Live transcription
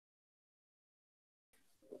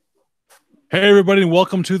Hey, everybody, and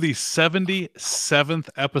welcome to the 77th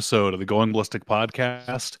episode of the Going Ballistic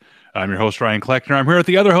podcast. I'm your host, Ryan Kleckner. I'm here with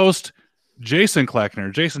the other host, Jason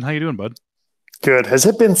Kleckner. Jason, how you doing, bud? Good. Has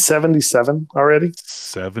it been 77 already?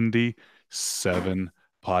 77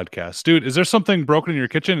 podcasts. Dude, is there something broken in your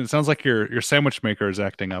kitchen? It sounds like your sandwich maker is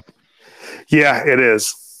acting up. Yeah, it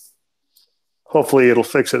is. Hopefully it'll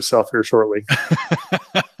fix itself here shortly.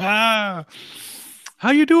 How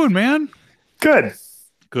you doing, man? Good.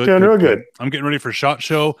 Good, Doing good, real good. good. I'm getting ready for SHOT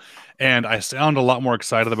Show, and I sound a lot more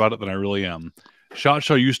excited about it than I really am. SHOT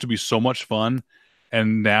Show used to be so much fun,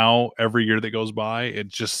 and now every year that goes by, it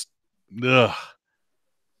just ugh,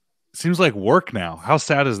 seems like work now. How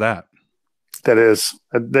sad is that? That is.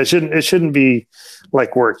 It shouldn't be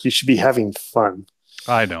like work. You should be having fun.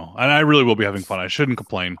 I know, and I really will be having fun. I shouldn't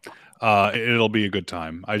complain. It'll be a good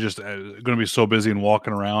time. I just going to be so busy and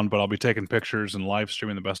walking around, but I'll be taking pictures and live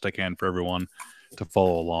streaming the best I can for everyone to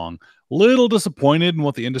follow along. Little disappointed in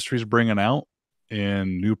what the industry's bringing out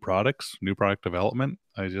in new products, new product development.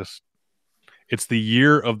 It's the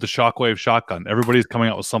year of the Shockwave shotgun. Everybody's coming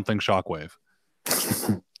out with something Shockwave.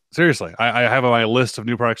 Seriously, I have my list of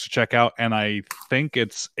new products to check out, and I think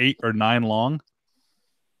it's 8 or 9 long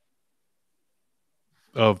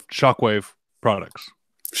of Shockwave products.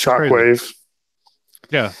 Shockwave.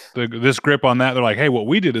 Yeah, this grip on that, they're like, hey, what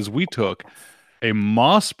we did is we took a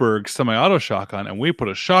Mossberg semi-auto shotgun and we put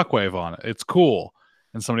a Shockwave on it. It's cool.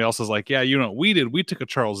 And somebody else is like, yeah, you know what we did? We took a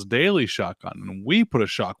Charles Daly shotgun and we put a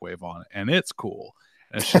Shockwave on it, and it's cool.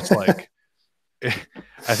 And it's just like,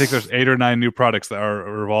 I think there's 8 or 9 new products that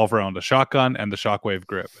revolve around the shotgun and the Shockwave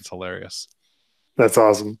grip. It's hilarious. That's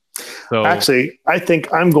awesome. So actually, I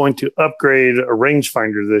think I'm going to upgrade a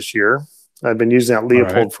rangefinder this year. I've been using that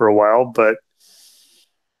Leopold for a while, but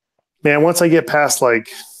man, once I get past like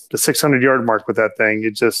the 600-yard mark with that thing,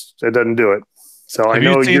 it doesn't do it. So have I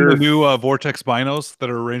know you seen the new Vortex binos that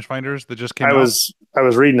are rangefinders that just came out? I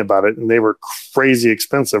was reading about it, and they were crazy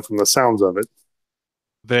expensive from the sounds of it.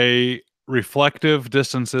 They reflective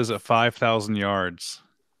distances at 5,000 yards.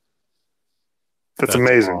 That's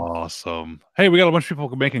amazing. Awesome. Hey, we got a bunch of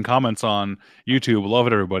people making comments on YouTube. Love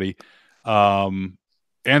it, everybody.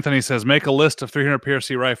 Anthony says, make a list of 300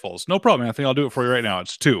 PRC rifles. No problem, Anthony. I'll do it for you right now.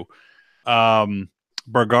 It's 2.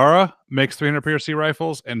 Bergara makes 300 PRC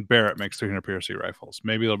rifles, and Barrett makes 300 PRC rifles.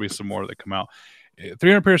 Maybe there'll be some more that come out.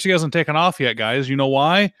 300 PRC hasn't taken off yet, guys. You know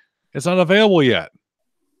why? It's not available yet.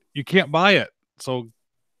 You can't buy it. So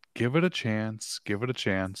give it a chance. Give it a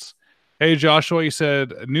chance. Hey, Joshua, you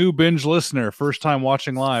said, new binge listener, first time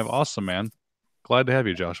watching live. Awesome, man. Glad to have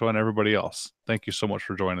you, Joshua, and everybody else. Thank you so much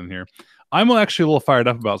for joining here. I'm actually a little fired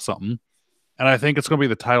up about something, and I think it's going to be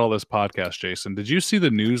the title of this podcast, Jason. Did you see the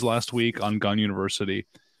news last week on Gun University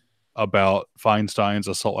about Feinstein's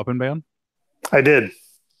assault weapon ban? I did.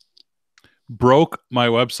 Broke my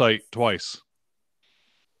website twice.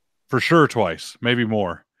 For sure twice, maybe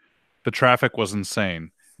more. The traffic was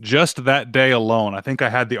insane. Just that day alone, I think I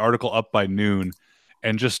had the article up by noon,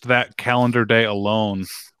 and just that calendar day alone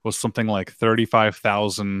was something like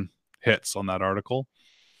 35,000 hits on that article.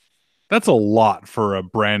 That's a lot for a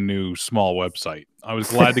brand new small website. I was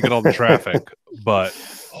glad to get all the traffic, but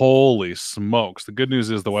holy smokes. The good news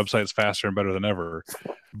is the website's faster and better than ever.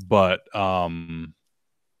 But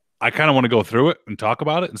I kind of want to go through it and talk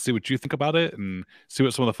about it and see what you think about it and see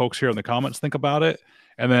what some of the folks here in the comments think about it.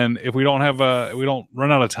 And then if we don't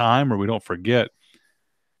run out of time or we don't forget,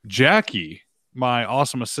 Jackie, my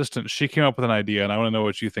awesome assistant, she came up with an idea, and I want to know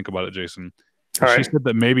what you think about it, Jason. She said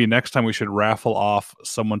that maybe next time we should raffle off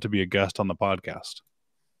someone to be a guest on the podcast.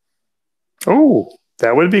 Oh,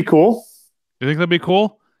 that would be cool. You think that'd be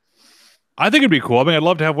cool? I think it'd be cool. I mean, I'd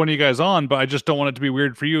love to have one of you guys on, but I just don't want it to be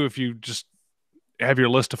weird for you if you just have your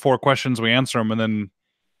list of 4 questions, we answer them, and then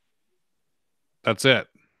that's it.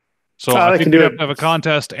 So I think we'd have to have a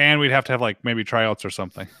contest, and we'd have to have like maybe tryouts or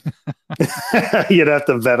something. You'd have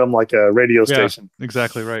to vet them like a radio station.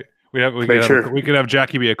 Exactly right. We could have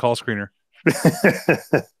Jackie be a call screener.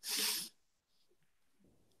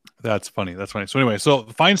 That's funny. So anyway, so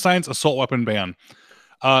Feinstein's assault weapon ban.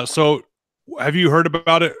 So have you heard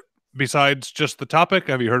about it besides just the topic?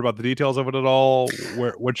 Have you heard about the details of it at all?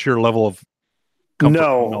 What's your level of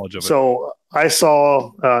knowledge of it? So I saw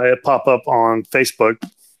it pop up on Facebook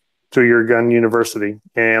through your Gun University,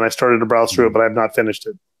 and I started to browse through it, but I have not finished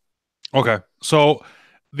it. Okay. So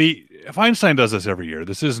the Feinstein does this every year.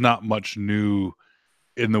 This is not much new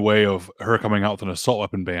in the way of her coming out with an assault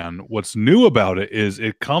weapon ban. What's new about it is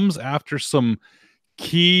it comes after some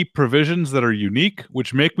key provisions that are unique,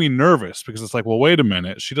 which make me nervous because it's like, well, wait a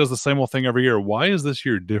minute. She does the same old thing every year. Why is this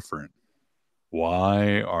year different?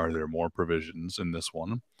 Why are there more provisions in this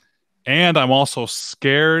one? And I'm also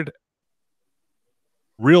scared,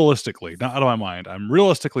 realistically, not out of my mind. I'm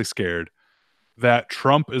realistically scared that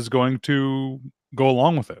Trump is going to go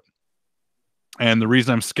along with it. And the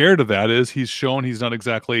reason I'm scared of that is he's shown he's not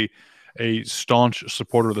exactly a staunch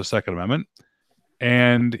supporter of the Second Amendment.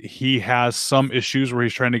 And he has some issues where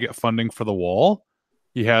he's trying to get funding for the wall.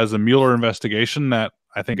 He has a Mueller investigation that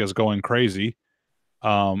I think is going crazy.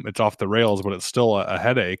 It's off the rails, but it's still a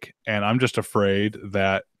headache. And I'm just afraid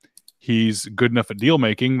that he's good enough at deal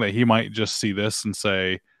making that he might just see this and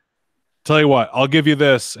say, tell you what, I'll give you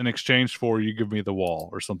this in exchange for you give me the wall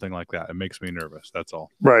or something like that. It makes me nervous. That's all.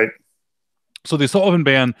 Right. So the assault weapon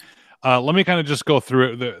ban, let me kind of just go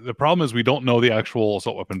through it. The problem is we don't know the actual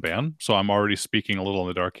assault weapon ban. So I'm already speaking a little in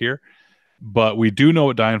the dark here. But we do know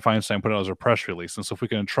what Dianne Feinstein put out as her press release. And so if we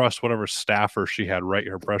can trust whatever staffer she had write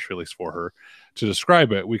her press release for her to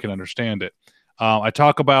describe it, we can understand it. I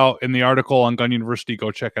talk about in the article on Gun University, go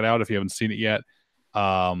check it out if you haven't seen it yet.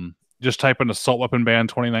 Just type in assault weapon ban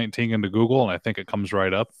 2019 into Google, and I think it comes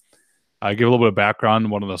right up. I give a little bit of background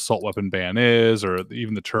on what an assault weapon ban is, or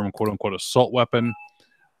even the term quote unquote assault weapon.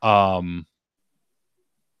 And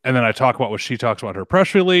then I talk about what she talks about her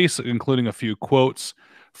press release, including a few quotes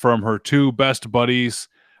from her two best buddies,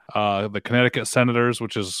 the Connecticut senators,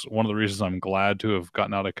 which is one of the reasons I'm glad to have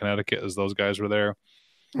gotten out of Connecticut, as those guys were there.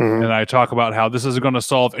 Mm-hmm. And I talk about how this isn't going to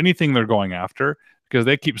solve anything they're going after, because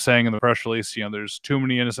they keep saying in the press release, there's too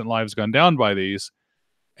many innocent lives gone down by these.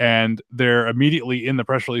 And they're immediately in the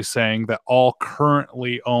press release saying that all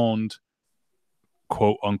currently owned,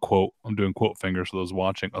 quote unquote, I'm doing quote fingers for those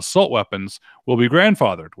watching, assault weapons will be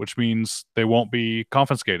grandfathered, which means they won't be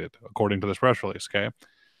confiscated, according to this press release. Okay.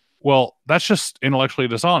 Well, that's just intellectually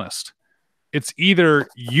dishonest. It's either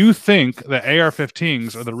you think that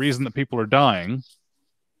AR-15s are the reason that people are dying.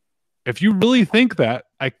 If you really think that,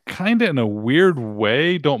 I kind of, in a weird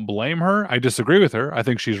way, don't blame her. I disagree with her. I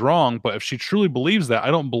think she's wrong. But if she truly believes that,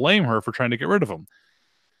 I don't blame her for trying to get rid of them.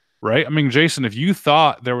 Right? I mean, Jason, if you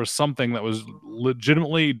thought there was something that was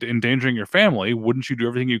legitimately endangering your family, wouldn't you do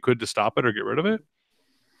everything you could to stop it or get rid of it?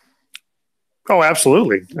 Oh,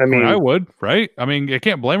 absolutely. I mean, I would, right? I mean, I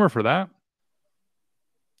can't blame her for that.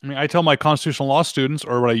 I mean, I tell my constitutional law students,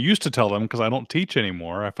 or what I used to tell them, because I don't teach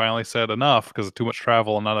anymore. I finally said enough because of too much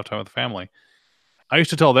travel and not enough time with the family. I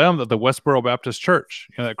used to tell them that the Westboro Baptist Church,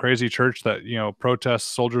 that crazy church that, protests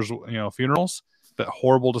soldiers, funerals, that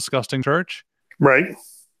horrible, disgusting church. Right.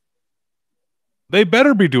 They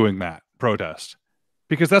better be doing that protest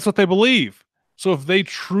because that's what they believe. So if they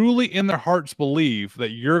truly in their hearts believe that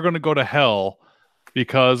you're going to go to hell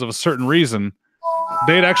because of a certain reason,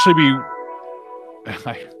 they'd actually be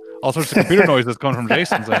all sorts of computer noise that's coming from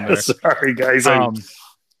Jason's end there. Sorry, guys.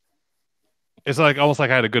 It's like almost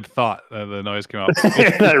like I had a good thought. The noise came out.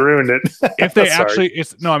 I ruined it. If they actually,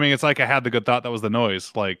 it's like I had the good thought. That was the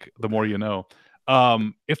noise. Like the more you know.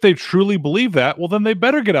 If they truly believe that, well, then they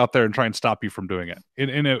better get out there and try and stop you from doing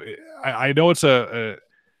it. I know it's a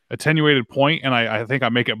attenuated point, and I think I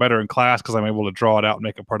make it better in class because I'm able to draw it out and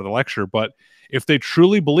make it part of the lecture. But if they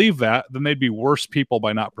truly believe that, then they'd be worse people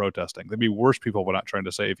by not protesting. They'd be worse people by not trying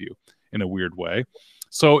to save you in a weird way.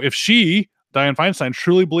 So if Dianne Feinstein,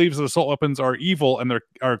 truly believes that assault weapons are evil and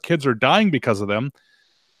our kids are dying because of them,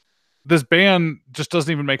 this ban just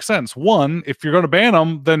doesn't even make sense. One, if you're going to ban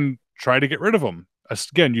them, then try to get rid of them.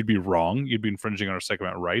 Again, you'd be wrong. You'd be infringing on our Second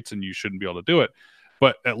Amendment rights, and you shouldn't be able to do it.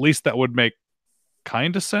 But at least that would make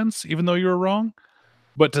kind of sense, even though you were wrong.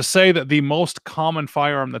 But to say that the most common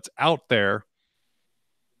firearm that's out there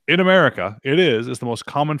in America, is the most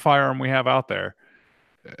common firearm we have out there,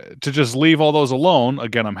 to just leave all those alone,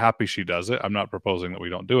 again, I'm happy she does it. I'm not proposing that we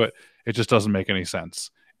don't do it. It just doesn't make any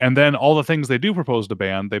sense. And then all the things they do propose to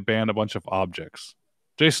ban, they ban a bunch of objects.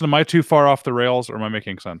 Jason, am I too far off the rails, or am I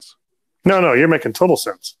making sense? No, you're making total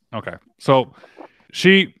sense. Okay. So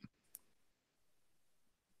she's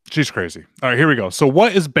crazy. All right, here we go. So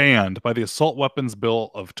what is banned by the Assault Weapons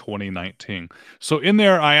Bill of 2019? So in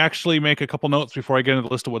there, I actually make a couple notes before I get into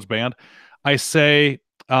the list of what's banned. I say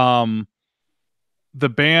the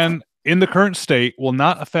ban in the current state will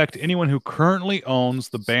not affect anyone who currently owns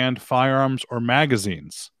the banned firearms or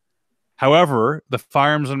magazines. However, the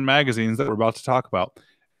firearms and magazines that we're about to talk about,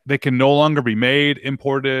 they can no longer be made,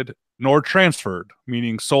 imported, nor transferred,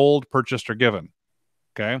 meaning sold, purchased, or given.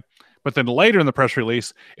 Okay? But then later in the press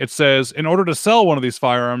release, it says, in order to sell one of these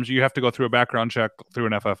firearms, you have to go through a background check through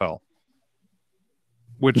an FFL.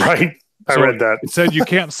 Which, right. I read that. It said you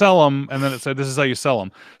can't sell them, and then it said this is how you sell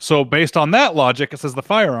them. So based on that logic, it says the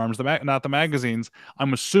firearms, not the magazines.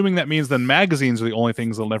 I'm assuming that means then magazines are the only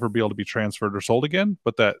things that'll never be able to be transferred or sold again,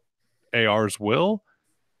 but that ARs will.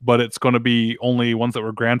 but it's going to be only ones that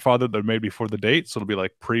were grandfathered that are made before the date. So it'll be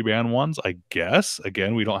like pre-ban ones, I guess.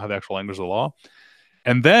 Again, we don't have the actual language of the law.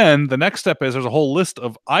 And then the next step is there's a whole list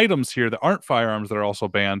of items here that aren't firearms that are also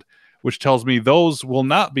banned, which tells me those will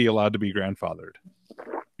not be allowed to be grandfathered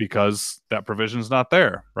because that provision is not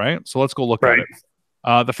there, right? So let's go look at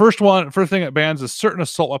it. The first thing it bans is certain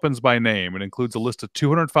assault weapons by name. It includes a list of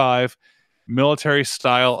 205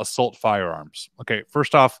 military-style assault firearms. Okay,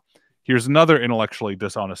 first off, here's another intellectually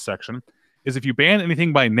dishonest section, is if you ban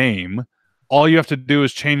anything by name, all you have to do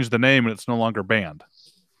is change the name and it's no longer banned.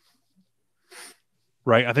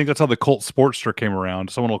 Right? I think that's how the Colt Sportster came around.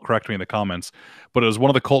 Someone will correct me in the comments, but it was one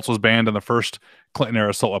of the Colts was banned in the first Clinton-era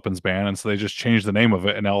assault weapons ban, and so they just changed the name of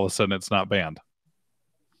it, and now all of a sudden it's not banned.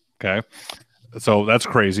 Okay? So that's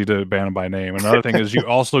crazy to ban them by name. Another thing is you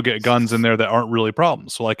also get guns in there that aren't really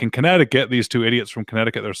problems. So like in Connecticut, these two idiots from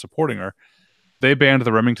Connecticut they're supporting her, they banned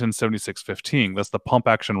the Remington 7615. That's the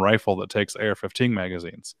pump-action rifle that takes AR-15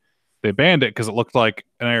 magazines. They banned it because it looked like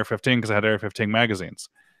an AR-15 because it had AR-15 magazines.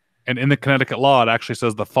 And in the Connecticut law, it actually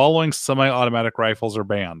says the following semi-automatic rifles are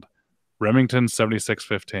banned. Remington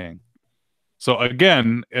 7615. So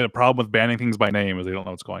again, a problem with banning things by name is they don't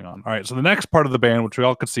know what's going on. All right, so the next part of the ban, which we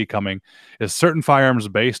all could see coming, is certain firearms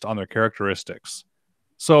based on their characteristics.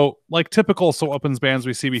 So like typical assault weapons bans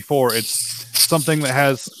we see before, it's something that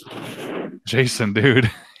has... Jason,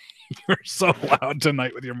 dude. You're so loud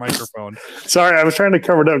tonight with your microphone. Sorry, I was trying to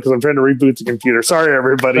cover it up because I'm trying to reboot the computer. Sorry,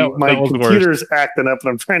 everybody. My computer's acting up and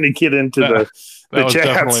I'm trying to get into the was chats.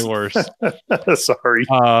 Definitely worse. Sorry.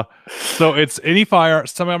 So it's any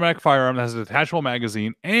semi-automatic firearm that has a detachable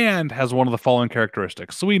magazine and has one of the following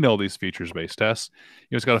characteristics. So we know these features based tests.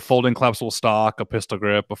 It's got a folding collapsible stock, a pistol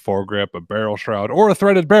grip, a foregrip, a barrel shroud, or a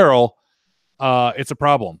threaded barrel. It's a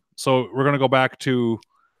problem. So we're going to go back to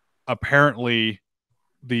apparently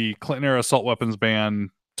the Clinton era assault weapons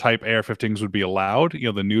ban type AR-15s would be allowed. The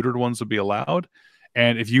neutered ones would be allowed.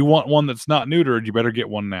 And if you want one that's not neutered, you better get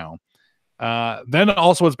one now. Then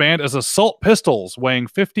also what's banned is assault pistols weighing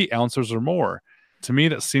 50 ounces or more. To me,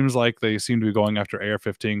 that seems like they seem to be going after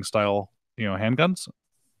AR-15 style, handguns,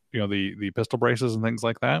 the pistol braces and things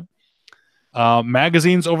like that.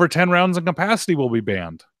 Magazines over 10 rounds in capacity will be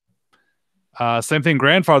banned. Same thing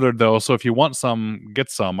grandfathered though, so if you want some,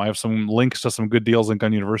 get some. I have some links to some good deals in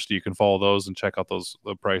Gun University. You can follow those and check out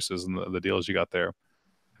the prices and the deals you got there.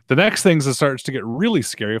 The next things that starts to get really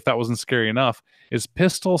scary, if that wasn't scary enough, is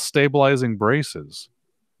pistol stabilizing braces.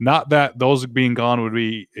 Not that those being gone would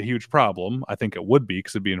be a huge problem. I think it would be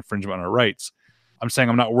because it'd be infringement on our rights. I'm saying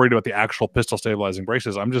I'm not worried about the actual pistol stabilizing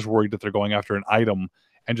braces. I'm just worried that they're going after an item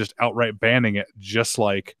and just outright banning it, just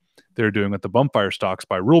like they're doing with the bumpfire stocks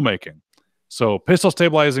by rulemaking. So pistol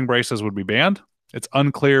stabilizing braces would be banned. It's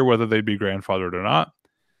unclear whether they'd be grandfathered or not.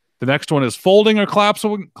 The next one is folding or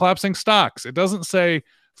collapsing stocks. It doesn't say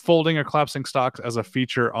folding or collapsing stocks as a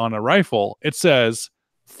feature on a rifle. It says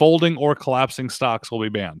folding or collapsing stocks will be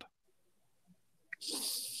banned.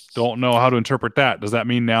 Don't know how to interpret that. Does that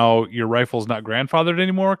mean now your rifle's not grandfathered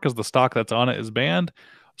anymore because the stock that's on it is banned?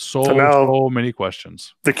 So many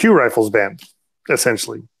questions. The Q rifle's banned,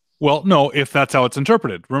 essentially. Well, no, if that's how it's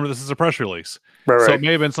interpreted. Remember, this is a press release. Right. So it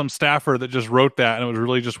may have been some staffer that just wrote that, and it was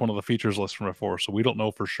really just one of the features lists from before, so we don't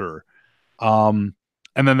know for sure. And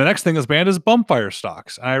then the next thing that's banned is bumpfire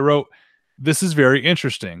stocks. And I wrote, this is very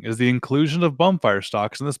interesting. Is the inclusion of bumpfire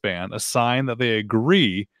stocks in this ban a sign that they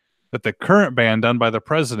agree that the current ban done by the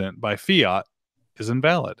president by fiat is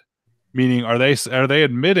invalid? Meaning, are they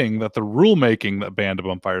admitting that the rulemaking that banned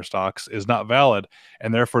bumpfire stocks is not valid,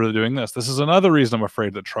 and therefore they're doing this? This is another reason I'm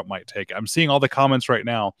afraid that Trump might take it. I'm seeing all the comments right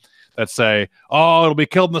now that say, "Oh, it'll be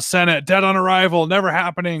killed in the Senate, dead on arrival, never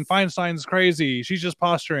happening. Feinstein's crazy. She's just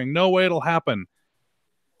posturing. No way it'll happen."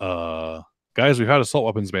 Guys, we've had assault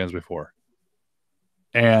weapons bans before,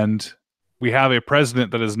 and we have a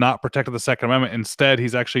president that has not protected the Second Amendment. Instead,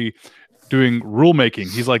 he's actually doing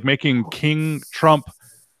rulemaking. He's like making King Trump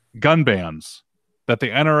gun bans that the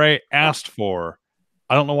NRA asked for.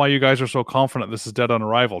 I don't know why you guys are so confident this is dead on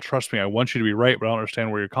arrival. Trust me, I want you to be right, but I don't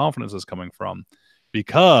understand where your confidence is coming from.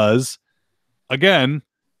 Because, again,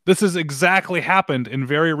 this has exactly happened in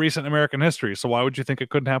very recent American history. So why would you think it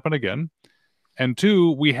couldn't happen again? And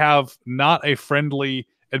two, we have not a friendly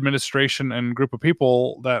administration and group of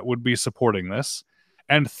people that would be supporting this.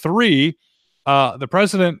 And three, the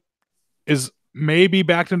president is maybe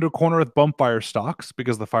backed into a corner with bumpfire stocks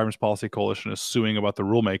because the Firearms Policy Coalition is suing about the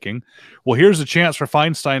rulemaking. Well, here's a chance for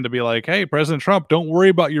Feinstein to be like, hey, President Trump, don't worry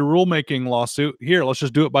about your rulemaking lawsuit. Here, let's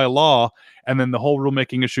just do it by law. And then the whole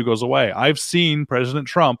rulemaking issue goes away. I've seen President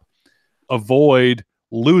Trump avoid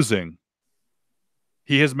losing.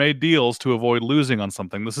 he has made deals to avoid losing on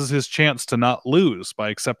something. This is his chance to not lose by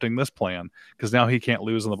accepting this plan, because now he can't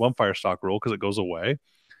lose on the bonfire stock rule because it goes away.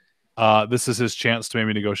 This is his chance to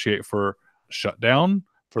maybe negotiate for shutdown,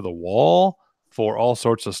 for the wall, for all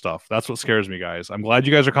sorts of stuff. That's what scares me, guys. I'm glad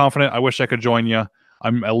you guys are confident. I wish I could join you.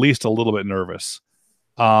 I'm at least a little bit nervous.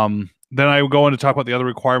 Then I go in to talk about the other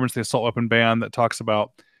requirements, the assault weapon ban that talks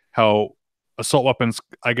about how assault weapons,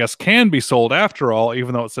 I guess, can be sold after all,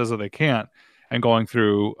 even though it says that they can't, and going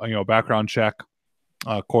through, background check.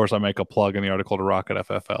 Of course, I make a plug in the article to Rocket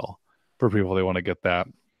FFL for people they want to get that.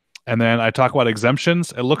 And then I talk about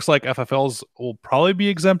exemptions. It looks like FFLs will probably be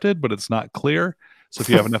exempted, but it's not clear. So if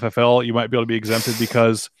you have an FFL, you might be able to be exempted,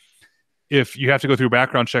 because if you have to go through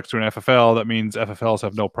background checks through an FFL, that means FFLs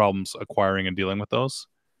have no problems acquiring and dealing with those.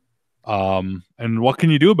 And what can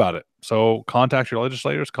you do about it? So contact your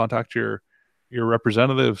legislators, contact your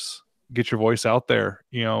representatives, get your voice out there.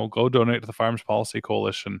 Go donate to the Firearms Policy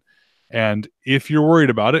Coalition. And if you're worried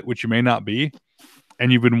about it, which you may not be,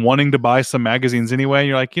 and you've been wanting to buy some magazines anyway, and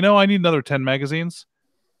you're like, I need another 10 magazines,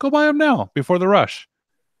 go buy them now before the rush,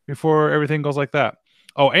 before everything goes like that.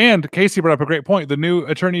 Oh, and Casey brought up a great point. The new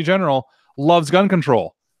Attorney General loves gun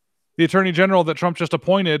control. The Attorney General that Trump just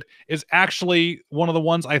appointed is actually one of the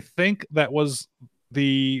ones, I think, that was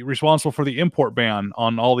the responsible for the import ban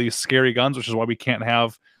on all these scary guns, which is why we can't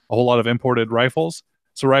have a whole lot of imported rifles.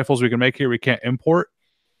 So rifles we can make here, we can't import.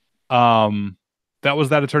 That was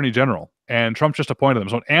that Attorney General. And Trump just appointed them.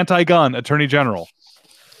 So an anti-gun Attorney General,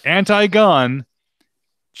 anti-gun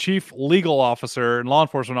chief legal officer and law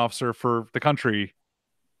enforcement officer for the country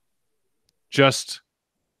just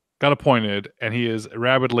got appointed, and he is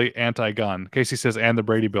rabidly anti-gun. Casey says, and the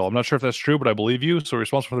Brady Bill. I'm not sure if that's true, but I believe you. So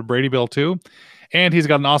responsible for the Brady Bill too. And he's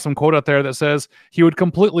got an awesome quote out there that says he would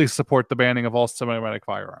completely support the banning of all semi-automatic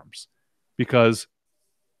firearms, because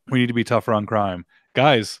we need to be tougher on crime.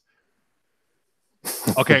 Guys,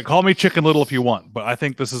 okay, call me Chicken Little if you want, but I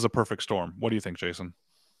think this is a perfect storm. What do you think, Jason?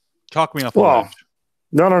 Talk me off the ledge.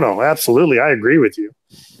 No, absolutely. I agree with you.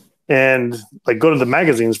 And go to the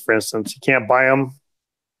magazines, for instance. You can't buy them,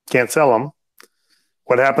 can't sell them.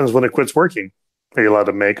 What happens when it quits working? Are you allowed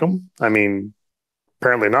to make them? I mean,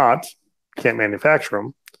 apparently not. Can't manufacture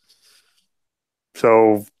them.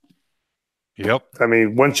 So, yep. I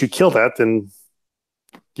mean, once you kill that, then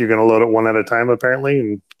you're going to load it one at a time, apparently,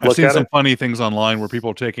 and I've seen some funny things online where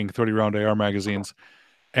people are taking 30-round AR magazines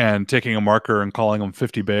and taking a marker and calling them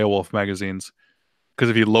 50 Beowulf magazines. Because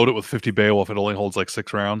if you load it with 50 Beowulf, it only holds like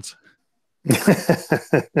 6 rounds. They're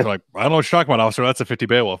like, I don't know what you're talking about, officer. That's a 50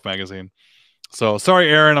 Beowulf magazine. So sorry,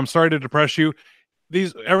 Aaron. I'm sorry to depress you.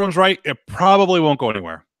 Everyone's right. It probably won't go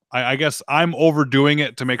anywhere. I guess I'm overdoing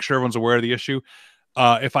it to make sure everyone's aware of the issue.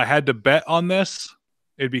 If I had to bet on this,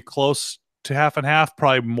 it'd be close to half and half,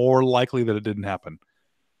 probably more likely that it didn't happen.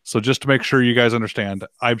 So just to make sure you guys understand,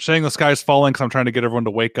 I'm saying the sky's falling because I'm trying to get everyone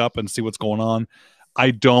to wake up and see what's going on.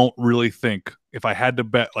 I don't really think, if I had to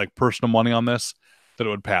bet personal money on this, that it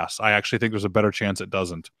would pass. I actually think there's a better chance it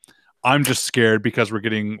doesn't. I'm just scared because we're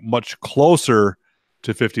getting much closer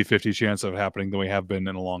to 50-50 chance of happening than we have been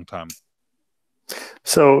in a long time.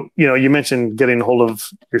 So, you mentioned getting a hold of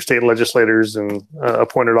your state legislators and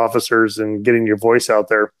appointed officers and getting your voice out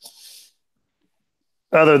there.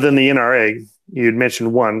 Other than the NRA, you'd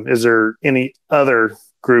mentioned one. Is there any other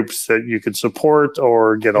groups that you could support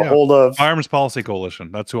or get a hold of? Firearms Policy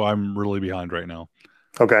Coalition. That's who I'm really behind right now.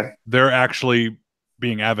 Okay. They're actually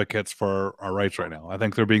being advocates for our rights right now. I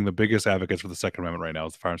think they're being the biggest advocates for the Second Amendment right now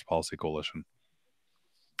is the Firearms Policy Coalition.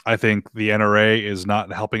 I think the NRA is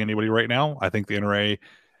not helping anybody right now. I think the NRA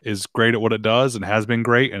is great at what it does and has been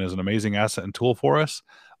great and is an amazing asset and tool for us.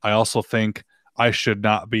 I also think I should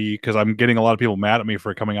not be, because I'm getting a lot of people mad at me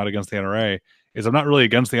for coming out against the NRA, is I'm not really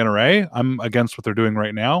against the NRA. I'm against what they're doing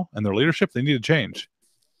right now and their leadership. They need to change,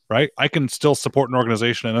 right? I can still support an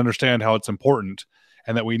organization and understand how it's important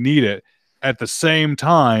and that we need it. At the same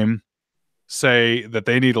time, say that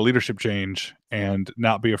they need a leadership change and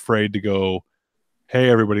not be afraid to go, hey,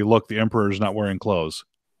 everybody, look, the emperor's not wearing clothes.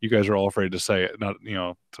 You guys are all afraid to say it, not,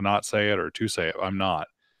 to not say it or to say it. I'm not.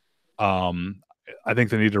 I think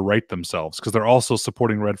they need to right themselves because they're also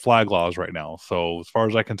supporting red flag laws right now. So as far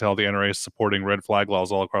as I can tell, the NRA is supporting red flag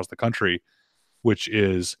laws all across the country, which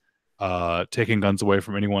is taking guns away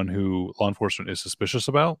from anyone who law enforcement is suspicious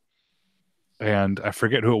about. And I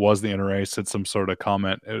forget who it was. The NRA said some sort of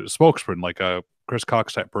comment, a spokesman, like a Chris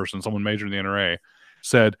Cox type person, someone major in the NRA,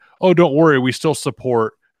 said, "Oh, don't worry, we still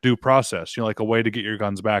support due process. Like a way to get your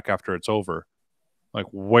guns back after it's over." Like,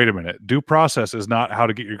 wait a minute, due process is not how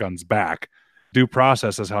to get your guns back. Due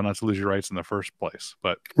process is how not to lose your rights in the first place.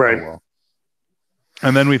 But right. Oh well.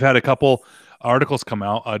 And then we've had a couple articles come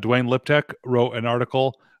out. Dwayne Liptek wrote an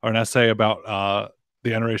article or an essay about the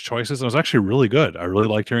NRA's choices. And it was actually really good. I really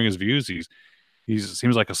liked hearing his views. He's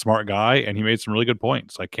seems like a smart guy, and he made some really good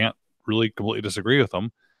points. I can't really completely disagree with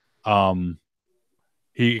him. Um,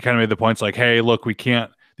 he kind of made the points like, hey, look, we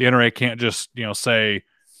can't, the NRA can't just, say,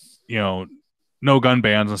 you know, no gun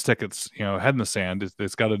bans and stick its, head in the sand.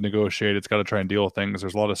 It's got to negotiate. It's got to try and deal with things.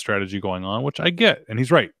 There's a lot of strategy going on, which I get. And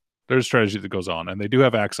he's right. There's strategy that goes on, and they do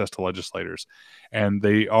have access to legislators, and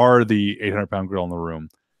they are the 800-pound gorilla in the room.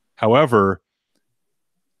 However,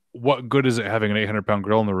 what good is it having an 800-pound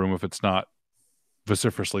gorilla in the room if it's not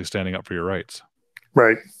vociferously standing up for your rights?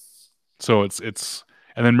 Right. So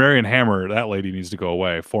and then Marion Hammer, that lady needs to go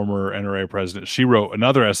away. Former NRA president. She wrote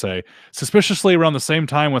another essay suspiciously around the same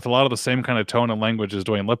time with a lot of the same kind of tone and language as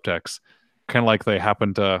Dwayne Liptek's. Kind of like they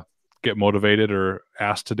happened to get motivated or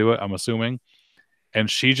asked to do it, I'm assuming.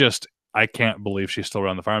 And I can't believe she's still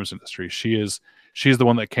around the firearms industry. She's the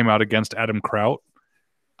one that came out against Adam Kraut.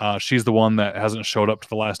 She's the one that hasn't showed up to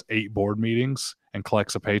the last 8 board meetings and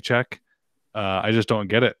collects a paycheck. I just don't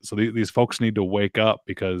get it. So these folks need to wake up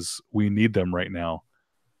because we need them right now.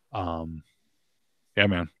 Yeah,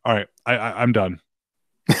 man. All right. I'm done.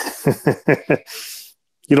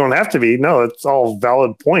 You don't have to be. No, it's all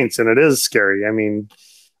valid points, and it is scary. I mean,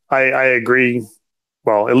 I agree.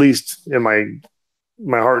 Well, at least in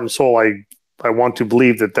my heart and soul, I want to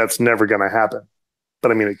believe that that's never going to happen.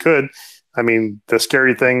 But I mean, it could. I mean, the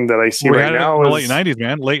scary thing that I see right now is late 90s,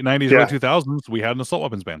 man. Late 90s, early 2000s, we had an assault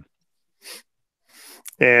weapons ban.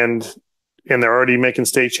 And they're already making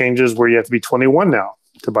state changes where you have to be 21 now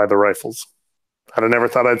to buy the rifles. I'd have never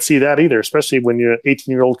thought I'd see that either, especially when you're an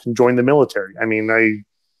 18-year-old can join the military. I mean, I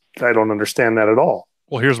don't understand that at all.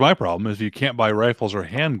 Well, here's my problem. If you can't buy rifles or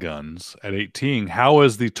handguns at 18, how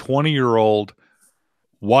is the 20-year-old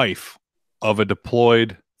wife of a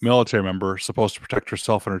deployed military member supposed to protect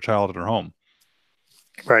herself and her child in her home?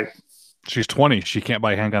 Right. She's 20. She can't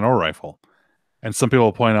buy a handgun or a rifle. And some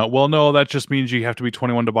people point out, well, no, that just means you have to be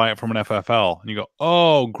 21 to buy it from an FFL. And you go,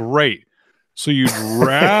 oh, great. So you'd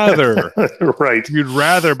rather right. You'd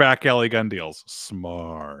rather back alley gun deals.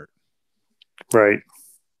 Smart. Right.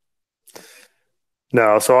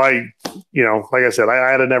 No, so like I said,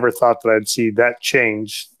 I had never thought that I'd see that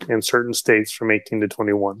change in certain states from 18 to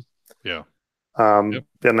 21. Yeah. And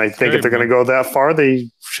I think if they're going to go that far, they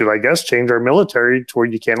should, I guess, change our military to where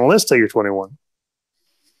you can't enlist till you're 21.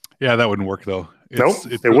 Yeah, that wouldn't work though. Nope,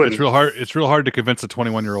 it wouldn't. It's real hard. It's real hard to convince a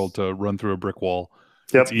 21-year-old to run through a brick wall.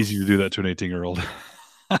 Yep. It's easy to do that to an 18-year-old.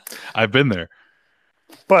 I've been there.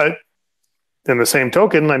 But in the same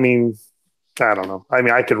token, I mean, I don't know. I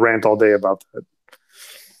mean, I could rant all day about that.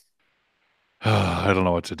 I don't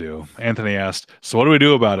know what to do. Anthony asked, so what do we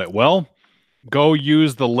do about it? Well, go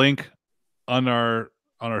use the link on our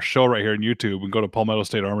show right here on YouTube and go to Palmetto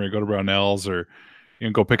State Armory, or go to Brownells, or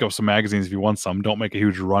go pick up some magazines if you want some. Don't make a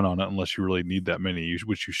huge run on it unless you really need that many,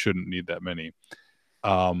 which you shouldn't need that many.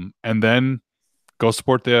 And then go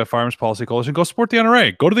support the Firearms Policy Coalition. Go support the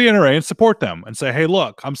NRA. Go to the NRA and support them and say, hey,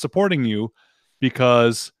 look, I'm supporting you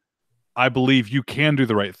because I believe you can do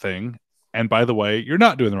the right thing. And by the way, you're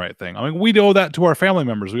not doing the right thing. I mean, we owe that to our family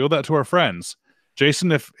members. We owe that to our friends.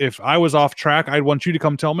 Jason, if I was off track, I'd want you to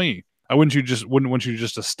come tell me. I wouldn't want you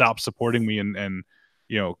just to stop supporting me and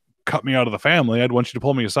cut me out of the family. I'd want you to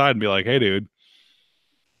pull me aside and be like, hey, dude,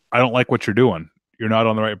 I don't like what you're doing. You're not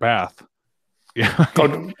on the right path. Yeah.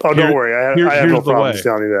 Don't worry. I have no problem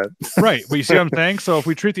telling you that. Right. But you see what I'm saying? So if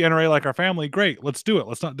we treat the NRA like our family, great. Let's do it.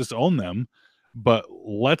 Let's not disown them, but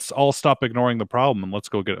let's all stop ignoring the problem and let's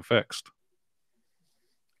go get it fixed.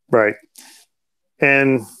 Right.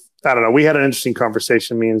 And I don't know. We had an interesting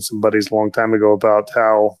conversation, me and some buddies a long time ago, about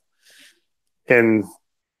how, and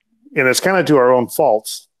it's kind of to our own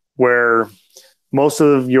faults, where most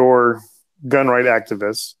of your gun right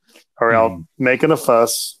activists are out making a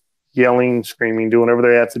fuss, yelling, screaming, doing whatever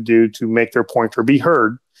they have to do to make their point or be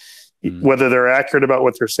heard, whether they're accurate about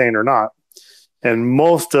what they're saying or not. And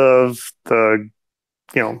most of the,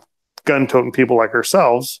 gun-toting people like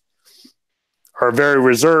ourselves are very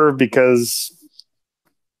reserved because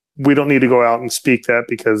we don't need to go out and speak that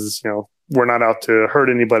because, we're not out to hurt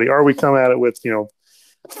anybody, or we come at it with,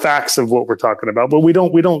 facts of what we're talking about, but we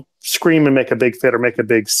don't scream and make a big fit or make a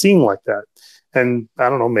big scene like that. And I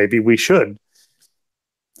don't know, maybe we should.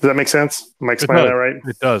 Does that make sense? Am I explaining that right?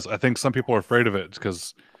 It does. I think some people are afraid of it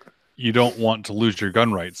because you don't want to lose your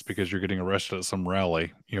gun rights because you're getting arrested at some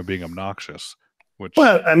rally, being obnoxious.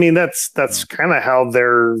 Well, I mean, that's kind of how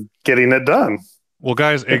they're getting it done. Well,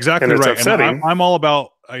 guys, exactly right. And I'm all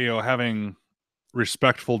about having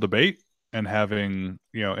respectful debate, and having,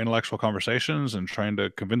 intellectual conversations and trying to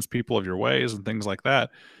convince people of your ways and things like that.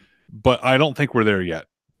 But I don't think we're there yet.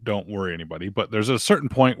 Don't worry, anybody. But there's a certain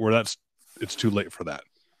point where it's too late for that,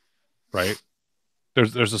 right?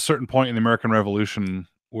 There's a certain point in the American Revolution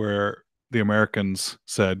where the Americans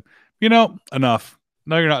said, enough.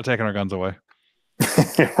 No, you're not taking our guns away.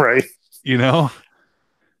 Right.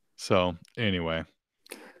 So anyway,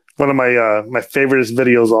 one of my favorite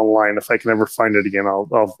videos online. If I can ever find it again,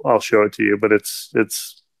 I'll show it to you. But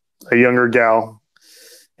it's a younger gal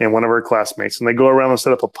and one of her classmates, and they go around and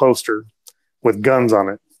set up a poster with guns on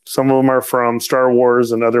it. Some of them are from Star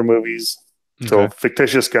Wars and other movies, so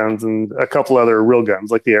fictitious guns, and a couple other real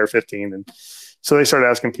guns like the AR-15. And so they start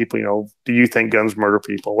asking people, do you think guns murder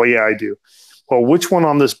people? Well, yeah, I do. Well, which one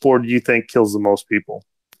on this board do you think kills the most people?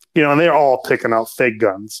 And they're all picking out fake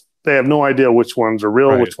guns. They have no idea which ones are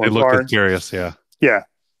real, which ones aren't. Curious, yeah. Yeah.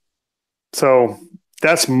 So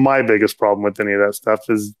that's my biggest problem with any of that stuff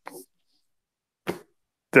is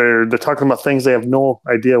they're talking about things they have no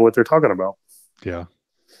idea what they're talking about. Yeah.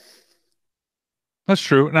 That's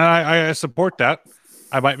true. And I support that.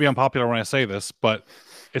 I might be unpopular when I say this, but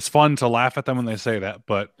it's fun to laugh at them when they say that.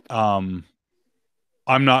 But I'm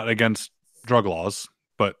not against drug laws.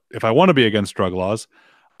 But if I want to be against drug laws,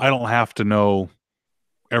 I don't have to know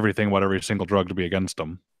everything about every single drug to be against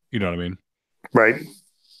them. You know what I mean? Right.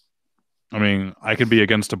 I mean, I could be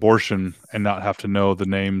against abortion and not have to know the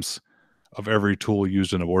names of every tool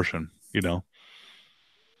used in abortion,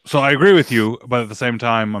 So I agree with you, but at the same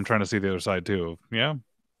time, I'm trying to see the other side too. Yeah,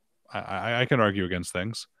 I can argue against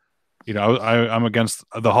things. I'm against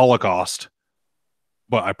the Holocaust,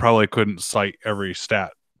 but I probably couldn't cite every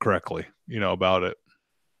stat correctly, about it.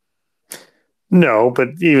 No, but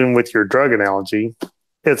even with your drug analogy,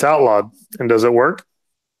 it's outlawed. And does it work?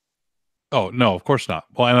 Oh, no, of course not.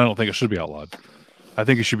 Well, and I don't think it should be outlawed. I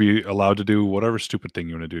think you should be allowed to do whatever stupid thing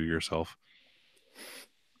you want to do to yourself.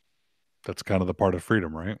 That's kind of the part of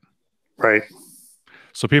freedom, right? Right.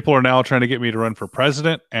 So people are now trying to get me to run for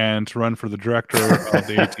president and to run for the director of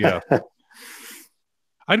the ATF.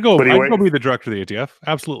 I'd go be the director of the ATF.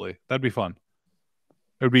 Absolutely. That'd be fun.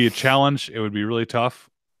 It would be a challenge. It would be really tough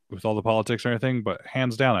with all the politics and everything, but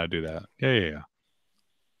hands down, I'd do that. Yeah.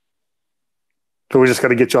 So we just got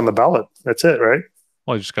to get you on the ballot. That's it, right?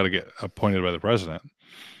 Well, you just got to get appointed by the president.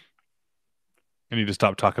 I need to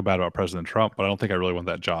stop talking bad about President Trump, but I don't think I really want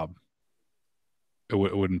that job. It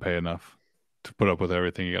wouldn't pay enough to put up with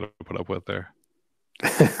everything you got to put up with there.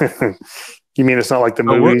 You mean it's not like the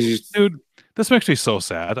movies? Dude, this makes me so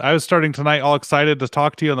sad. I was starting tonight all excited to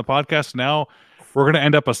talk to you on the podcast. Now we're going to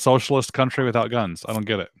end up a socialist country without guns. I don't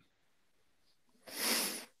get it.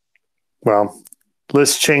 Well,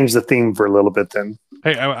 let's change the theme for a little bit then.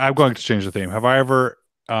 Hey, I'm going to change the theme. Have I ever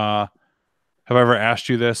asked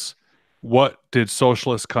you this? What did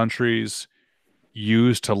socialist countries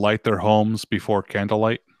use to light their homes before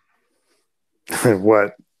candlelight?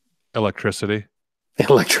 What? Electricity.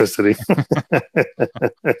 Electricity.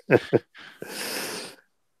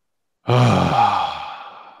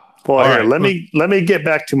 Well, here, let me get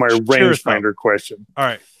back to my rangefinder question. All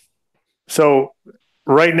right. So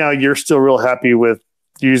right now you're still real happy with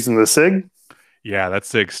using the SIG? Yeah, that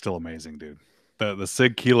SIG's still amazing, dude. The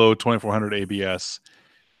SIG Kilo 2400 ABS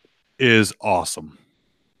is awesome.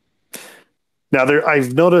 Now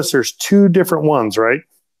I've noticed there's two different ones, right?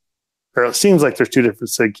 Or it seems like there's two different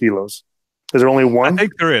SIG Kilos. Is there only one? I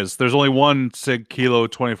think there is. There's only one SIG Kilo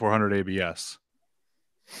 2400 ABS.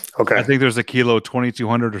 Okay. I think there's a Kilo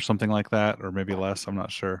 2200 or something like that, or maybe less. I'm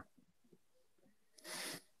not sure.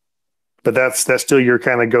 But that's still your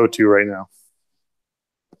kind of go-to right now.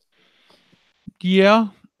 Yeah.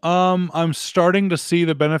 I'm starting to see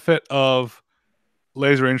the benefit of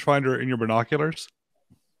laser rangefinder in your binoculars.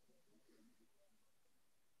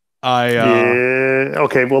 Yeah.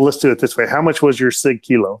 Okay. Well, let's do it this way. How much was your SIG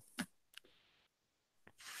Kilo?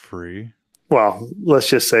 Free. Well, let's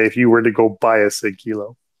just say if you were to go buy a SIG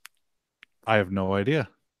Kilo. I have no idea.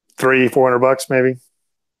 $300-400 maybe.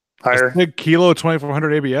 Higher. A SIG Kilo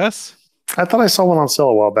 2400 ABS. I thought I saw one on sale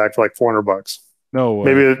a while back for like $400. No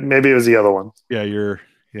way. Maybe it was the other one. Yeah,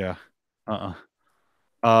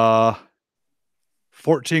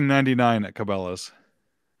 $14.99 at Cabela's.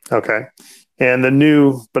 Okay. And the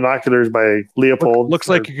new binoculars by Leopold. Looks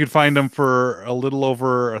like you could find them for a little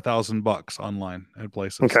over $1,000 online at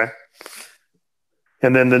places. Okay.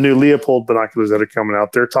 And then the new Leopold binoculars that are coming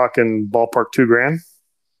out, they're talking ballpark $2,000.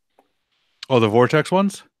 Oh, the Vortex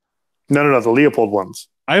ones? No, the Leopold ones.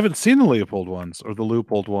 I haven't seen the Leopold ones or the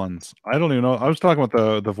Leupold ones. I don't even know. I was talking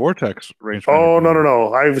about the Vortex range. Oh,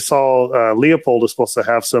 no. I saw Leopold is supposed to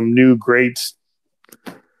have some new great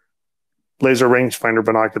laser rangefinder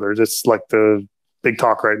binoculars. It's like the big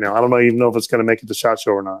talk right now. I don't even know if it's going to make it to SHOT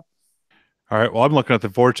Show or not. All right. Well, I'm looking at the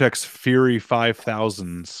Vortex Fury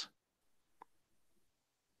 5000s.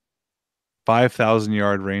 5,000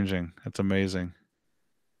 yard ranging. That's amazing.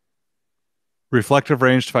 Reflective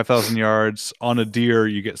range to 5,000 yards. On a deer,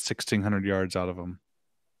 you get 1,600 yards out of them.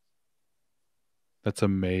 That's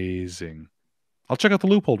amazing. I'll check out the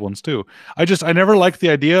loopholed ones too. I never liked the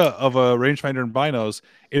idea of a rangefinder and binos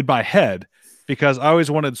in my head because I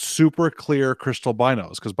always wanted super clear crystal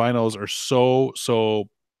binos because binos are so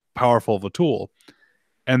powerful of a tool.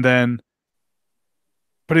 And then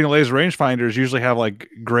putting a laser rangefinders usually have like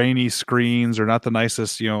grainy screens or not the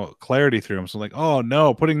nicest, clarity through them. So like, oh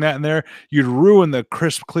no, putting that in there, you'd ruin the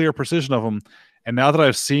crisp, clear precision of them. And now that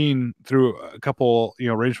I've seen through a couple,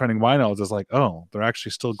 rangefinding binos, it's like, oh, they're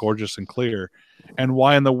actually still gorgeous and clear. And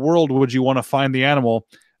why in the world would you want to find the animal,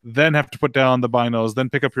 then have to put down the binos, then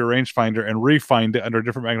pick up your rangefinder and refind it under a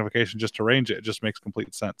different magnification just to range it? It just makes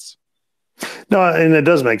complete sense. No, and it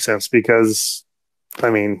does make sense because, I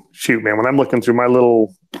mean, shoot, man, when I'm looking through my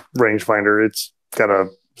little rangefinder, it's got a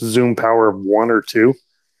zoom power of 1 or 2.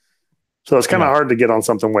 So it's kind of hard to get on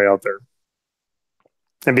something way out there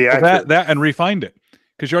and be accurate. That and refind it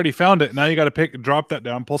because you already found it. Now you got to drop that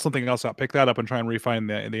down, pull something else out, pick that up, and try and refine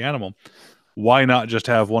the animal. Why not just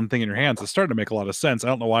have one thing in your hands? It's starting to make a lot of sense. I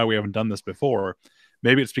don't know why we haven't done this before.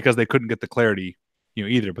 Maybe it's because they couldn't get the clarity,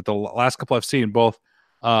 either. But the last couple I've seen, both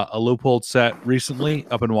a loopholed set recently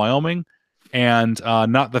up in Wyoming, and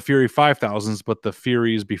not the Fury 5000s, but the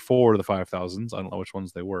Furies before the 5000s. I don't know which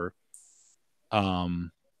ones they were.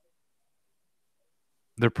 They're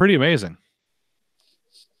pretty amazing.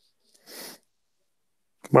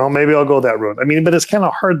 Well, maybe I'll go that route. I mean, but it's kind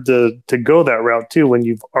of hard to go that route too when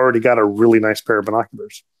you've already got a really nice pair of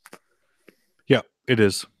binoculars. Yeah, it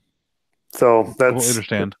is. So that's, I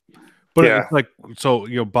understand. But it's like, so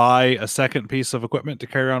buy a second piece of equipment to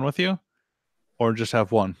carry on with you, or just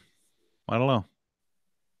have one. I don't know.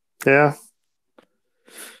 Yeah.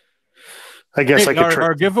 I guess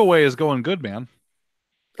our giveaway is going good, man.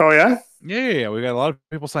 Oh yeah? Yeah. We got a lot of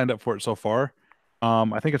people signed up for it so far.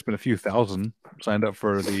 I think it's been a few thousand signed up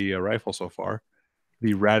for the rifle so far.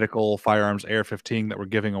 The Radical Firearms AR-15 that we're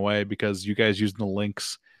giving away because you guys using the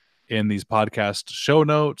links in these podcast show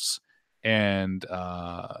notes and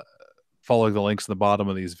following the links in the bottom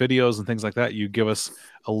of these videos and things like that, you give us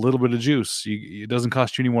a little bit of juice. It doesn't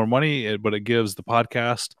cost you any more money, but it gives the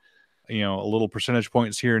podcast, a little percentage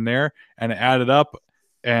points here and there, and add it up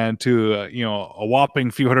and to a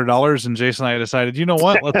whopping few $100s. And Jason and I decided, you know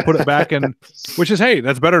what, let's put it back in, which is, hey,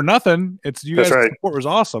 that's better than nothing. It's you guys' support was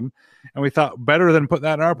awesome, and we thought better than put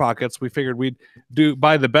that in our pockets. We figured we'd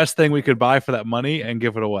buy the best thing we could buy for that money and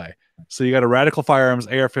give it away. So you got a Radical Firearms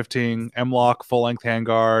AR-15 M-LOK full length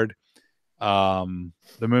handguard,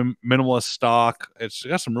 the minimalist stock. It's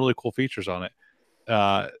got some really cool features on it.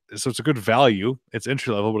 So it's a good value. It's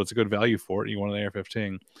entry level, but it's a good value for it. You want an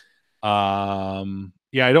AR-15.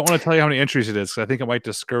 Yeah, I don't want to tell you how many entries it is because I think it might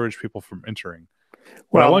discourage people from entering.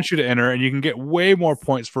 Well, I want you to enter, and you can get way more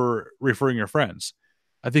points for referring your friends.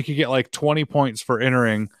 I think you get like 20 points for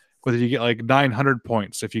entering, but you get like 900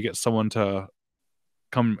 points if you get someone to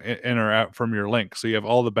come in or out from your link. So you have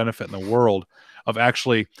all the benefit in the world of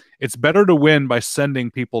actually, it's better to win by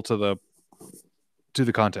sending people to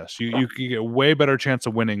the contest. You get a way better chance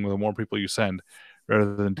of winning the more people you send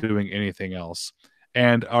rather than doing anything else.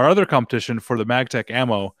 And our other competition for the MagTech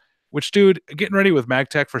ammo, which, dude, getting ready with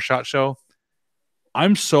MagTech for SHOT Show,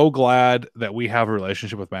 I'm so glad that we have a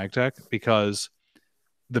relationship with MagTech because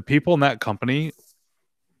the people in that company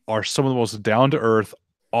are some of the most down-to-earth,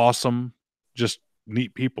 awesome, just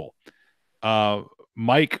neat people.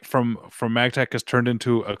 Mike from MagTech has turned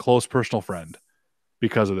into a close personal friend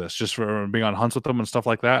because of this, just for being on hunts with them and stuff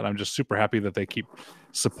like that. And I'm just super happy that they keep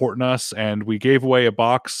supporting us. And we gave away a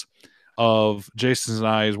box of Jason's and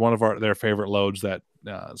I's one of their favorite loads, that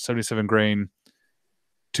 77 grain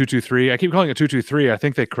 223. I keep calling it 223. I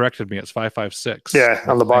think they corrected me. It's 5.56. Yeah,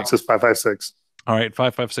 on the box is 5.56. All right,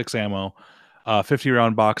 5.56 ammo, 50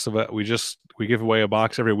 round box of it. We give away a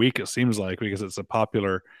box every week, it seems like, because it's a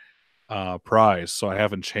popular prize. So I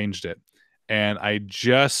haven't changed it. And I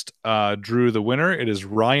just drew the winner. It is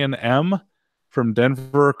Ryan M from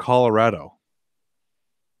Denver, Colorado.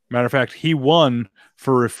 Matter of fact, he won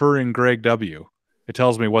for referring Greg W. It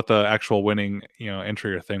tells me what the actual winning,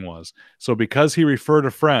 entry or thing was. So because he referred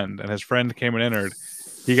a friend and his friend came and entered,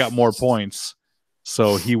 he got more points.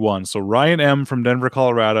 So he won. So Ryan M from Denver,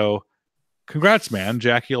 Colorado. Congrats, man.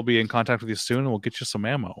 Jackie will be in contact with you soon and we'll get you some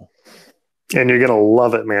ammo. And you're going to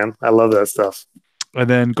love it, man. I love that stuff. And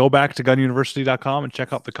then go back to gununiversity.com and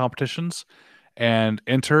check out the competitions and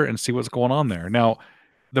enter and see what's going on there. Now,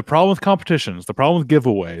 the problem with competitions, the problem with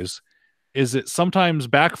giveaways is it sometimes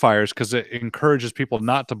backfires because it encourages people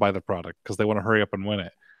not to buy the product because they want to hurry up and win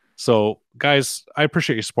it. So, guys, I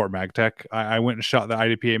appreciate you support MagTech. I went and shot the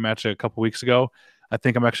IDPA match a couple weeks ago. I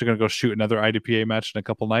think I'm actually going to go shoot another IDPA match in a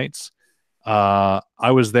couple nights.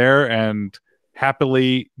 I was there and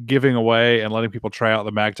happily giving away and letting people try out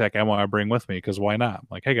the MagTech ammo I bring with me because why not? I'm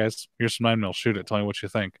like, hey guys, here's some 9mm, shoot it. Tell me what you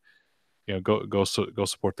think. Go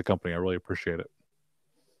support the company. I really appreciate it.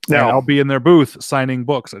 And Now, I'll be in their booth signing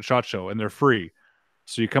books at SHOT Show, and they're free.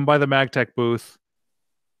 So you come by the MagTech booth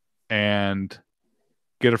and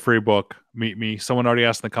get a free book. Meet me. Someone already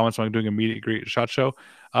asked in the comments when I'm doing a meet and greet at SHOT Show.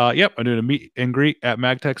 Yep, I'm doing a meet and greet at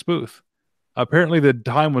MagTech's booth. Apparently the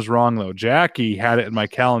time was wrong though. Jackie had it in my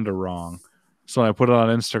calendar wrong. So when I put it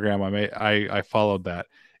on Instagram, I followed that.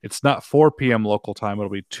 It's not 4 p.m. local time. It'll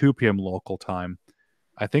be 2 p.m. local time.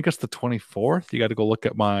 I think it's the 24th. You got to go look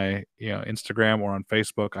at my Instagram or on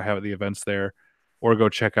Facebook. I have the events there, or go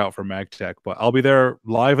check out for MagTech. But I'll be there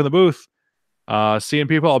live in the booth, seeing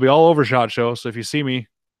people. I'll be all over SHOT Show. So if you see me,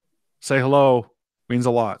 say hello. Means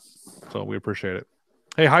a lot. So we appreciate it.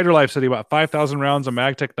 Hey, Hydrolife said he bought 5,000 rounds of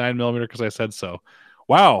MagTech 9mm because I said so.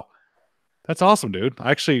 Wow. That's awesome, dude.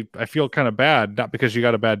 I feel kind of bad, not because you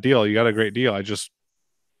got a bad deal. You got a great deal. I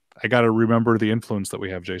got to remember the influence that we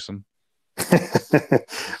have, Jason.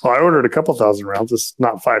 well, I ordered a couple thousand rounds. It's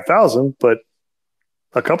not 5,000, but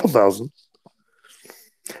a couple thousand.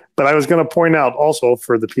 But I was going to point out also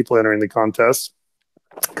for the people entering the contest,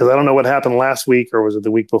 because I don't know what happened last week or was it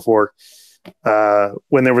the week before,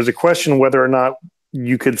 when there was a question whether or not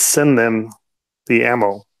you could send them the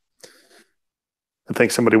ammo. I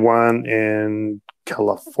think somebody won in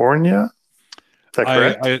California. Is that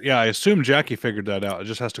correct? I assume Jackie figured that out. It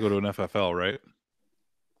just has to go to an FFL, right?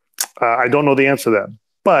 I don't know the answer to that.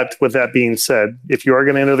 But with that being said, if you are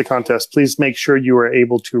going to enter the contest, please make sure you are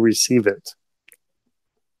able to receive it.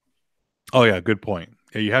 Oh, yeah. Good point.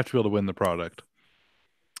 Yeah, you have to be able to win the product.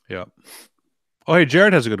 Yeah. Oh, hey,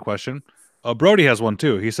 Jared has a good question. Brody has one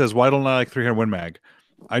too. He says, why don't I like 300 Win Mag?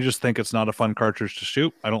 I just think it's not a fun cartridge to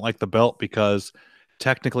shoot. I don't like the belt because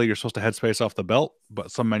technically you're supposed to headspace off the belt, but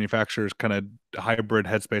some manufacturers kind of hybrid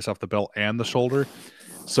headspace off the belt and the shoulder.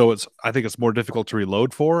 So I think it's more difficult to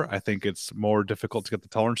reload for. I think it's more difficult to get the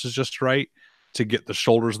tolerances just right, to get the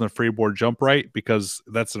shoulders and the freeboard jump right, because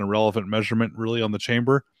that's an irrelevant measurement really on the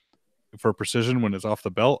chamber for precision when it's off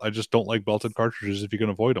the belt. I just don't like belted cartridges if you can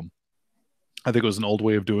avoid them. I think it was an old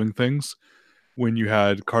way of doing things when you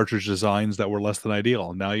had cartridge designs that were less than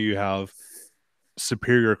ideal. Now you have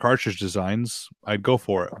superior cartridge designs. I'd go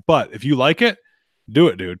for it. But if you like it, do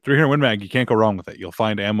it, dude. 300 Win Mag, you can't go wrong with it. You'll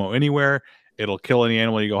find ammo anywhere. It'll kill any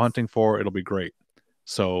animal you go hunting for. It'll be great.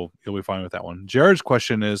 So you'll be fine with that one. Jared's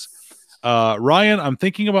question is, Ryan, I'm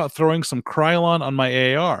thinking about throwing some Krylon on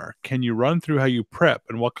my AR. Can you run through how you prep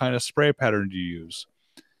and what kind of spray pattern do you use?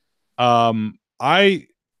 I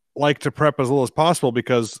like to prep as little as possible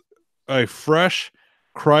because a fresh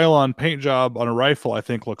Krylon paint job on a rifle, I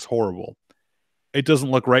think, looks horrible. It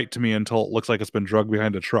doesn't look right to me until it looks like it's been drugged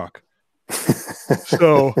behind a truck.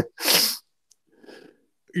 So,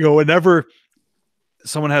 whenever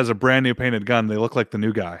someone has a brand new painted gun, they look like the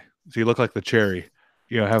new guy. So you look like the cherry,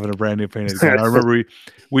 having a brand new painted gun. I remember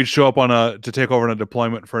we'd show up to take over on a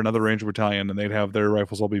deployment for another Ranger battalion, and they'd have their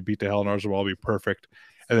rifles all be beat to hell, and ours would all be perfect.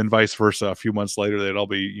 And then vice versa. A few months later, they'd all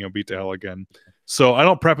be beat to hell again. So I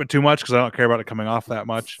don't prep it too much because I don't care about it coming off that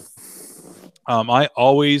much. I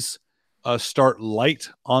always start light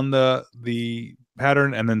on the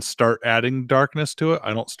pattern and then start adding darkness to it.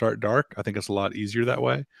 I don't start dark. I think it's a lot easier that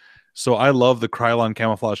way. So I love the Krylon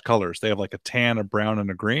camouflage colors. They have like a tan, a brown, and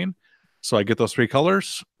a green. So I get those 3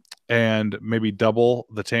 colors and maybe double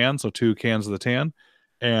the tan, so 2 cans of the tan,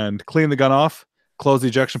 and clean the gun off, close the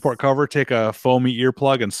ejection port cover, take a foamy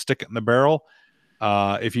earplug and stick it in the barrel.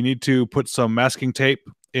 If you need to, put some masking tape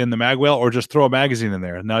in the mag well, or just throw a magazine in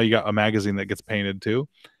there. Now you got a magazine that gets painted too.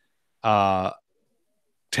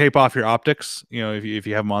 Tape off your optics, if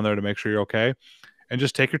you have them on there to make sure you're okay, and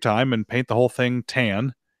just take your time and paint the whole thing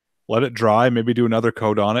tan. Let it dry, maybe do another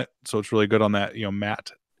coat on it so it's really good on that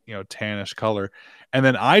matte tannish color. And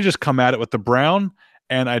then I just come at it with the brown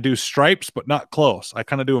and I do stripes, but not close. I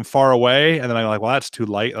kind of do them far away, and then I'm like, well, that's too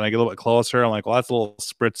light. And I get a little bit closer. I'm like, well, that's a little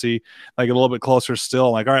spritzy. I get a little bit closer still.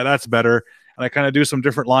 I'm like, all right, that's better. And I kind of do some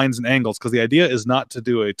different lines and angles, because the idea is not to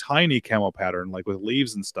do a tiny camo pattern like with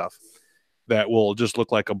leaves and stuff that will just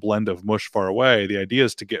look like a blend of mush far away. The idea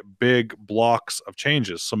is to get big blocks of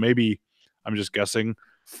changes. So maybe, I'm just guessing,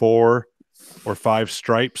 4 or 5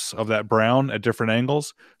 stripes of that brown at different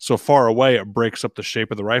angles. So far away, it breaks up the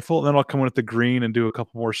shape of the rifle. And then I'll come in with the green and do a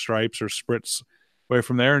couple more stripes or spritz away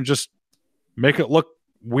from there and just make it look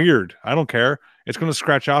weird. I don't care. It's going to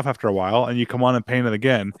scratch off after a while, and you come on and paint it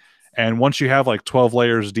again. And once you have like 12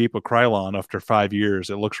 layers deep of Krylon after 5 years,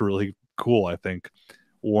 it looks really cool, I think,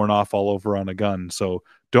 worn off all over on a gun. So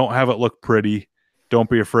don't have it look pretty. Don't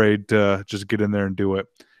be afraid to just get in there and do it.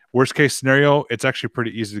 Worst case scenario, it's actually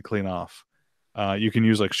pretty easy to clean off. You can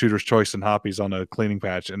use like Shooter's Choice and Hoppies on a cleaning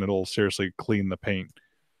patch, and it'll seriously clean the paint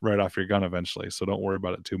right off your gun eventually. So don't worry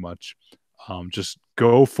about it too much. Just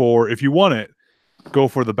go for, if you want it, go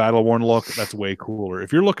for the battle worn look. That's way cooler.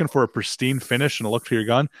 If you're looking for a pristine finish and a look to your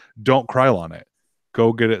gun, don't Krylon it.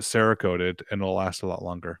 Go get it Cerakoted, and it'll last a lot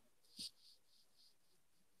longer.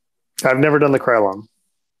 I've never done the Krylon,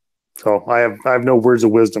 so I have no words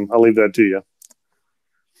of wisdom. I'll leave that to you.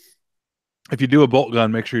 If you do a bolt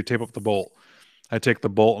gun, make sure you tape up the bolt. I take the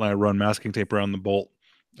bolt and I run masking tape around the bolt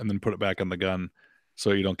and then put it back on the gun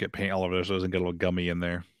so you don't get paint all over there, so it doesn't get a little gummy in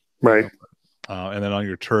there. Right. And then on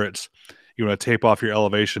your turrets, you want to tape off your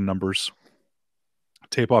elevation numbers,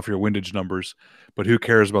 tape off your windage numbers, but who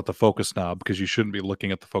cares about the focus knob? Because you shouldn't be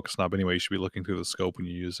looking at the focus knob anyway. You should be looking through the scope when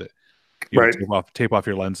you use it. You right. Tape off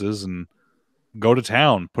your lenses and go to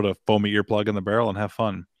town. Put a foamy earplug in the barrel and have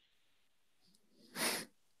fun.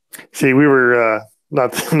 See, we were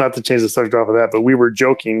not to change the subject off of that, but we were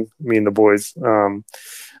joking, me and the boys,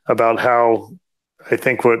 about how I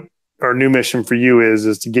think what our new mission for you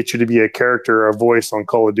is to get you to be a character, a voice on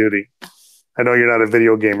Call of Duty. I know you're not a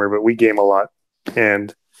video gamer, but we game a lot,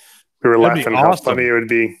 and we were laughing how funny it would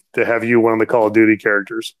be to have you one of the Call of Duty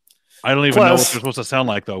characters. I don't even know what they're supposed to sound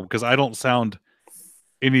like, though, because I don't sound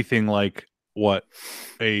anything like what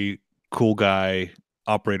a cool guy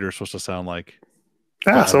operator is supposed to sound like.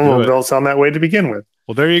 Some of them don't sound that way to begin with.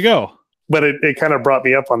 Well, there you go. But it kind of brought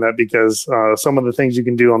me up on that because some of the things you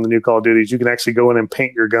can do on the new Call of Duty is you can actually go in and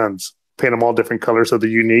paint your guns, paint them all different colors so they're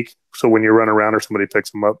unique. So when you run around or somebody picks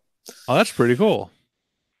them up. Oh, that's pretty cool.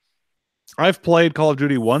 I've played Call of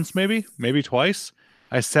Duty once, maybe twice.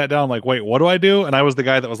 I sat down like, wait, what do I do? And I was the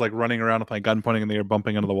guy that was like running around with my gun pointing in the air,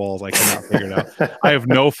 bumping into the walls. I cannot figure it out. I have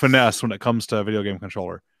no finesse when it comes to a video game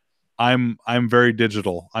controller. I'm very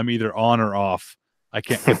digital. I'm either on or off. I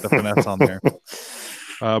can't get the finesse on there.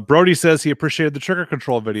 Brody says he appreciated the trigger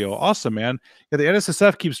control video. Awesome, man. Yeah, the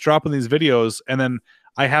NSSF keeps dropping these videos, and then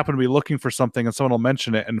I happen to be looking for something, and someone will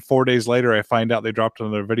mention it, and 4 days later, I find out they dropped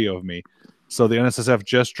another video of me. So the NSSF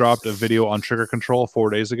just dropped a video on trigger control 4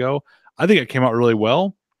 days ago. I think it came out really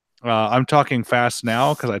well. I'm talking fast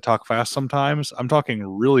now because I talk fast sometimes. I'm talking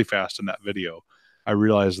really fast in that video. I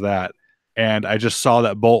realized that. And I just saw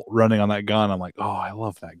that bolt running on that gun. I'm like, oh, I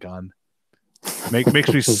love that gun.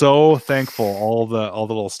 Makes me so thankful, all the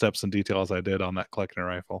little steps and details I did on that Kleckner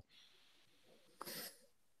rifle.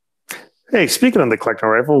 Hey, speaking of the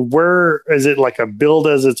Kleckner rifle, where is it, like a build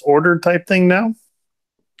as it's ordered type thing now?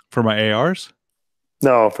 For my ARs?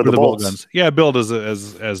 No, for the bolt guns. Yeah, build as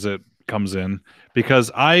it comes in,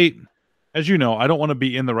 because as you know, I don't want to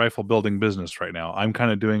be in the rifle building business right now. I'm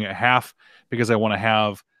kind of doing it half because I want to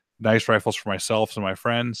have nice rifles for myself and my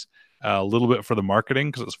friends, a little bit for the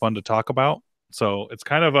marketing because it's fun to talk about. So it's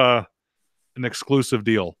kind of an exclusive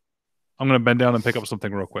deal. I'm going to bend down and pick up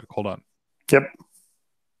something real quick. Hold on. Yep.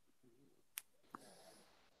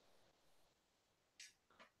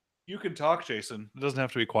 You can talk, Jason. It doesn't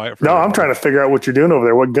have to be quiet. No, I'm trying to figure out what you're doing over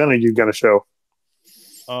there. What gun are you going to show?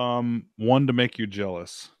 One to make you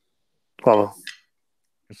jealous. Well,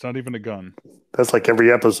 it's not even a gun. That's like every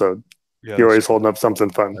episode. Yeah, you're always holding up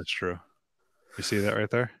something fun. That's true. You see that right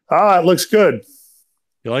there? Ah, it looks good.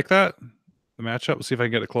 You like that? The matchup? Let's see if I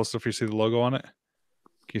can get it close enough for you to see the logo on it.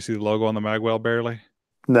 Can you see the logo on the magwell barely?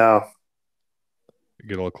 No.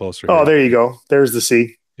 Get a little closer. Oh, here. There you go. There's the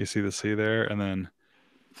C. You see the C there? And then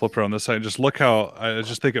flip it on this side. Just look how, I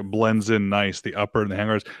just think it blends in nice, the upper and the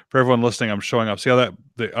hangers. For everyone listening, I'm showing up. See how that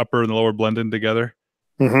the upper and the lower blend in together?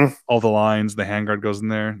 Mm-hmm. All the lines, the handguard goes in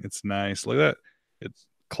there. It's nice. Look at that. It's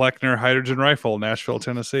Kleckner Hydrogen Rifle, Nashville,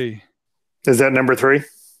 Tennessee. Is that number 3? Is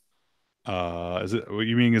it? What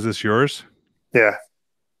you mean? Is this yours? Yeah.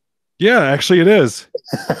 Yeah, actually, it is.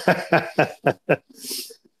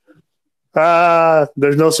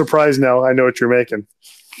 There's no surprise now. I know what you're making.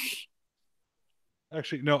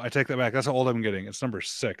 Actually, no, I take that back. That's how old I'm getting. It's number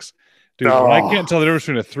 6. Dude, I can't tell the difference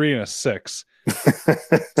between a 3 and a 6. See,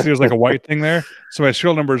 there's like a white thing there. So my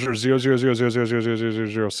serial numbers are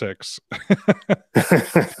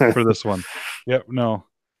 000000006 for this one. Yep, no.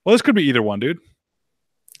 Well, this could be either one, dude.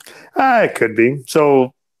 It could be.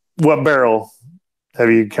 So what barrel? Have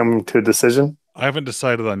you come to a decision? I haven't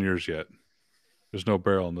decided on yours yet. There's no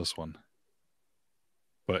barrel in this one.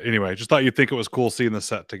 But anyway, just thought you'd think it was cool seeing the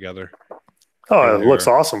set together. Oh, Here it they looks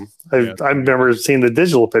are. awesome. Yeah, I've never seen the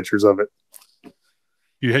digital pictures of it.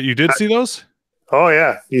 you did see those? Oh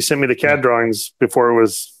yeah, you sent me the Yeah. CAD drawings before it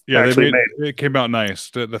was Yeah, they actually made made. it came out nice.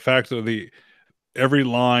 The fact that every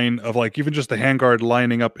line of like even just the handguard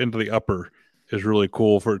lining up into the upper is really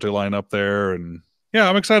cool for it to line up there. And yeah,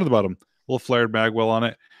 I'm excited about them. A little flared magwell on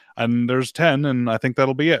it, and there's 10, and I think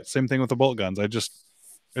that'll be it. Same thing with the bolt guns.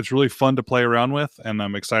 It's really fun to play around with, and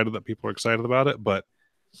I'm excited that people are excited about it. But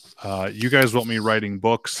you guys want me writing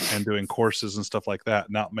books and doing courses and stuff like that,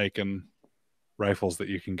 not making rifles that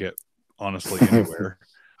you can get honestly anywhere.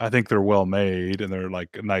 I think they're well made and they're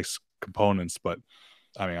like nice components, but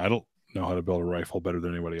I mean, I don't know how to build a rifle better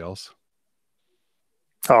than anybody else.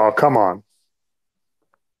 Oh come on.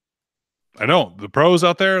 I don't. The pros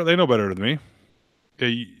out there, they know better than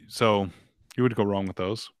me. So you would go wrong with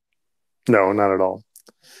those. No, not at all.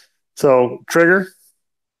 So trigger.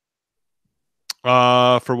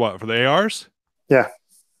 For what? For the ARs? Yeah.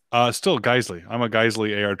 Still Geisley. I'm a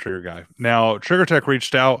Geisley AR trigger guy. Now, Trigger Tech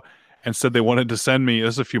reached out and said they wanted to send me,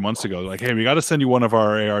 this is a few months ago, like, hey, we got to send you one of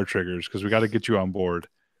our AR triggers because we got to get you on board.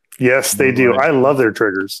 Yes, And I they was do. like, I love their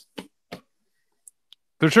triggers.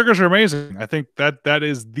 their triggers are amazing. I think that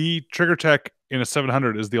is the Trigger Tech in a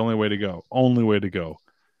 700 is the only way to go. Only way to go.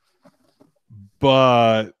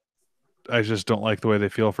 But I just don't like the way they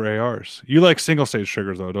feel for ARs. You like single stage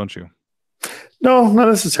triggers though, don't you? No, not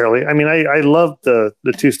necessarily. I mean, I love the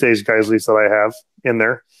two stage Geisleys that I have in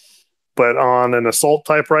there, but on an assault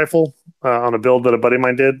type rifle, on a build that a buddy of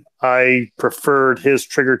mine did, I preferred his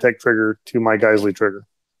Trigger Tech trigger to my Geisley trigger.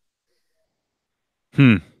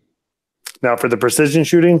 Now for the precision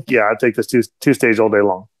shooting, yeah, I'd take this two stage all day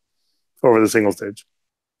long over the single stage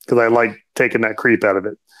because I like taking that creep out of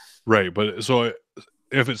it. Right, but so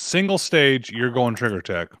if it's single stage, you're going Trigger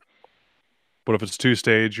Tech. But if it's two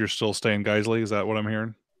stage, you're still staying Geisley. Is that what I'm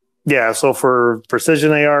hearing? Yeah, so for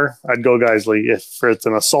precision AR, I'd go Geisley. If it's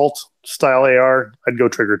an assault style AR, I'd go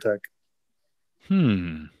Trigger Tech.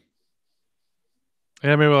 Yeah,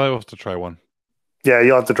 maybe I'll have to try one. Yeah,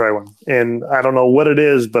 you'll have to try one. And I don't know what it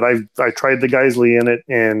is, but I tried the Geisley in it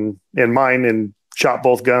and in mine and shot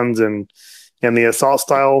both guns and the assault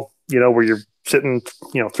style, where you're sitting,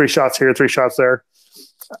 3 shots here, 3 shots there.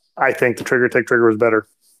 I think the Trigger Tech trigger was better.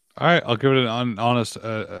 All right, I'll give it an honest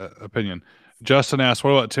opinion. Justin asked,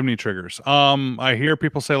 "What about Timney triggers?" I hear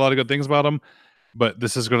people say a lot of good things about them, but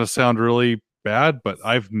this is going to sound really bad. But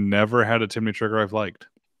I've never had a Timney trigger I've liked.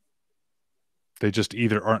 They just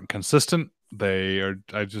either aren't consistent. I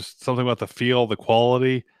just something about the feel, the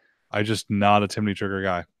quality. I just not a Timney trigger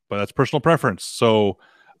guy, but that's personal preference. So,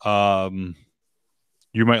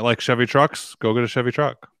 you might like Chevy trucks. Go get a Chevy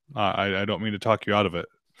truck. I don't mean to talk you out of it.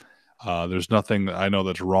 There's nothing I know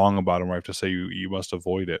that's wrong about them where I have to say you must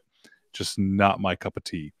avoid it. Just not my cup of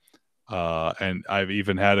tea. And I've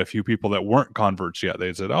even had a few people that weren't converts yet.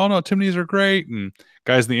 They said, "Oh no, Timneys are great," and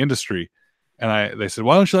guys in the industry. And they said,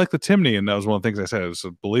 "Why don't you like the Timney?" And that was one of the things I said.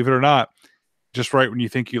 So believe it or not, just right when you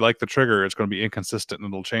think you like the trigger, it's going to be inconsistent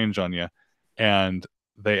and it'll change on you. And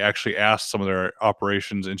they actually asked some of their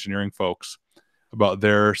operations engineering folks about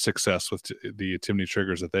their success with the Timney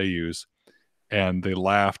triggers that they use, and they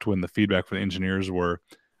laughed when the feedback from the engineers were,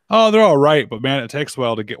 "Oh, they're all right, but man, it takes a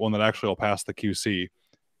while to get one that actually will pass the QC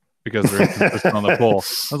because they're inconsistent on the pull."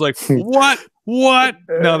 I was like, "What?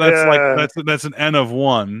 No, that's like that's an N of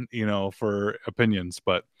one, for opinions,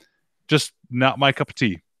 but just not my cup of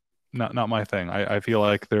tea, not my thing. I feel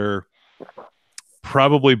like they're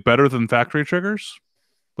probably better than factory triggers,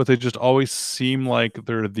 but they just always seem like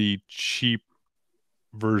they're the cheap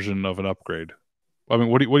version of an upgrade." I mean,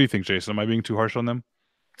 what do you think, Jason? Am I being too harsh on them?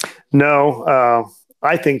 No,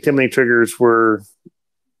 I think Timney triggers were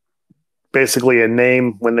basically a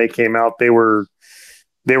name when they came out. They were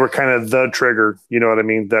kind of the trigger, you know what I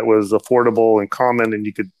mean? That was affordable and common, and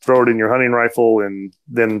you could throw it in your hunting rifle. And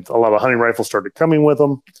then a lot of hunting rifles started coming with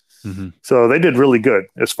them. Mm-hmm. So they did really good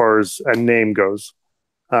as far as a name goes.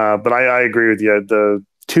 But I agree with you. The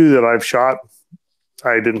 2 that I've shot,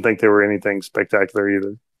 I didn't think they were anything spectacular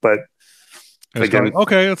either. But again,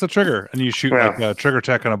 okay, that's a trigger, and you shoot like a Trigger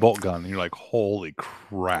Tech on a bolt gun, and you're like, "Holy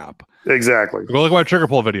crap!" Exactly. Go look at my trigger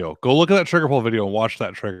pull video. Go look at that trigger pull video and watch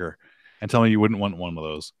that trigger, and tell me you wouldn't want one of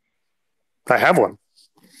those. I have one.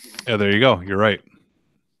 Yeah, there you go. You're right.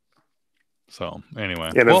 So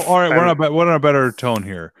anyway, well, all right, we're on a better tone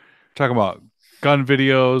here. We're talking about gun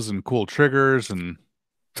videos and cool triggers, and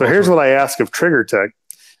so here's what I ask of Trigger Tech: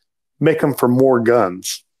 make them for more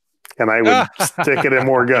guns. And I would stick it in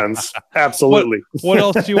more guns. Absolutely. What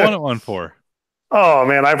else do you want one for? Oh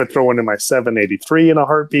man, I would throw one in my 783 in a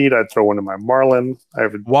heartbeat. I'd throw one in my Marlin. I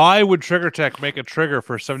would. Why would Trigger Tech make a trigger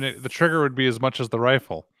for 70? The trigger would be as much as the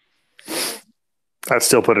rifle. I'd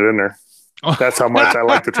still put it in there. That's how much I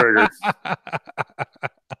like the trigger.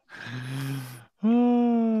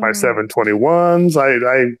 My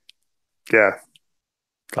 721s. Yeah,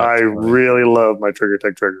 I funny. really love my Trigger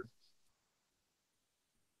Tech trigger.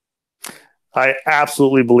 I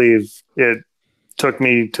absolutely believe it took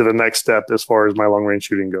me to the next step as far as my long range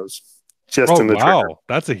shooting goes. Just Oh in the trigger. wow,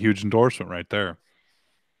 that's a huge endorsement right there.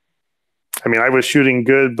 I mean, I was shooting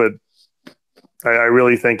good, but I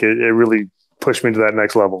really think it really pushed me to that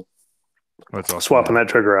next level. That's awesome. Swapping that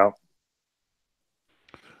trigger out.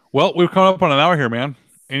 Well, we've come up on an hour here, man.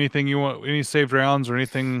 Anything you want? Any saved rounds or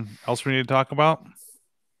anything else we need to talk about?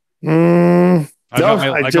 I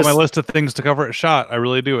got my list of things to cover at SHOT. I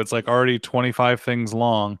really do. It's like already 25 things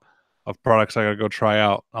long of products I got to go try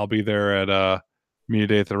out. I'll be there at Media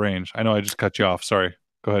Day at the range. I know I just cut you off. Sorry.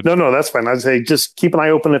 Go ahead. No, that's fine. I'd say just keep an eye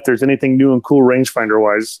open if there's anything new and cool rangefinder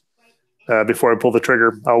wise before I pull the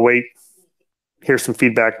trigger. I'll wait. Here's some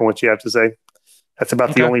feedback on what you have to say. That's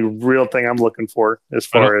about the only real thing I'm looking for as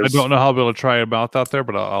far as. I don't know how I'll be able to try it out there,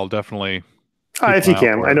 but I'll definitely. If you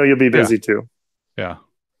can, I know you'll be busy too. Yeah.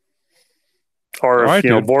 Or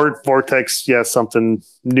if Vortex, something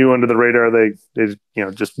new under the radar, they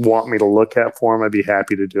just want me to look at for them, I'd be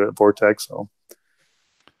happy to do it. Vortex. So.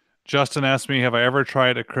 Justin asked me, have I ever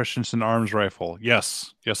tried a Christensen arms rifle?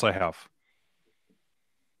 Yes, I have.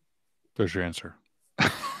 There's your answer.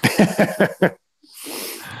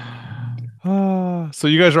 So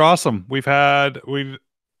you guys are awesome.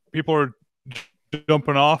 People are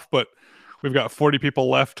jumping off, but we've got 40 people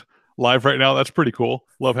left live right now. That's pretty cool.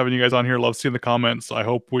 Love having you guys on here. Love seeing the comments. I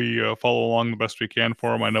hope we follow along the best we can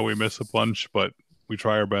for them. I know we miss a bunch, but we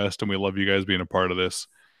try our best, and we love you guys being a part of this.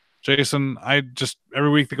 Jason, every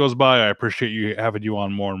week that goes by, I appreciate you having you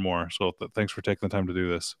on more and more. So thanks for taking the time to do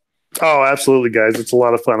this. Oh, absolutely, guys. It's a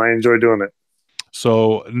lot of fun. I enjoy doing it.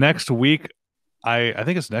 So next week, I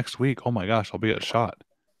think it's next week. Oh my gosh, I'll be at SHOT.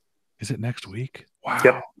 Is it next week? Wow.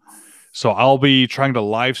 Yep. So I'll be trying to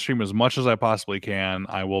live stream as much as I possibly can.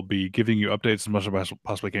 I will be giving you updates as much as I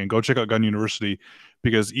possibly can. Go check out Gun University,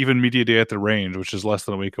 because even Media Day at the range, which is less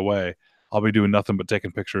than a week away, I'll be doing nothing but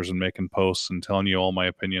taking pictures and making posts and telling you all my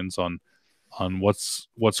opinions on what's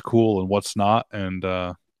cool and what's not, and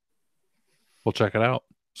we'll check it out.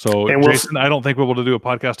 So Jason, I don't think we'll be able to do a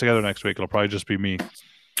podcast together next week. It'll probably just be me.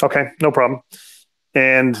 Okay, no problem.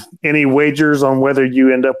 And any wagers on whether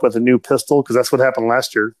you end up with a new pistol? Because that's what happened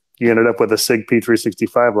last year. You ended up with a SIG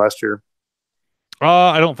P365 last year.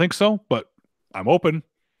 I don't think so, but I'm open.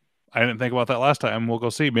 I didn't think about that last time. We'll go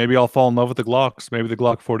see. Maybe I'll fall in love with the Glocks. Maybe the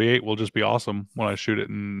Glock 48 will just be awesome when I shoot it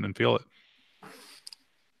and feel it.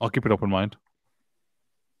 I'll keep an open mind.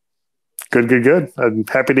 Good. I'm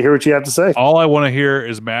happy to hear what you have to say. All I want to hear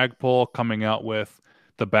is Magpul coming out with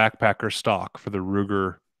the backpacker stock for the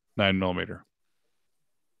Ruger 9mm.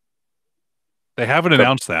 They haven't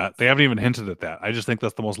announced that. They haven't even hinted at that. I just think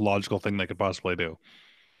that's the most logical thing they could possibly do.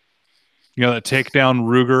 You know, that takedown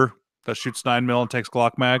Ruger that shoots 9mm and takes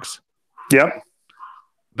Glock mags? Yep.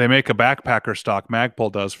 They make a backpacker stock,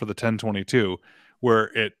 Magpul does, for the 1022, where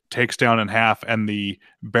it takes down in half and the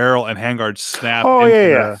barrel and handguard snap. Oh,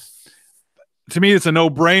 yeah. To me, it's a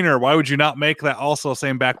no-brainer. Why would you not make that also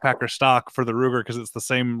same backpacker stock for the Ruger? Because it's the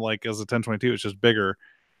same like as the 1022. It's just bigger.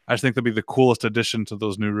 I just think that'd be the coolest addition to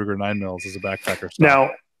those new Ruger 9mm as a backpacker stock. Now,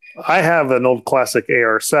 I have an old classic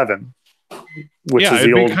AR7, which is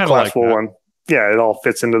the old classical one. Yeah, it all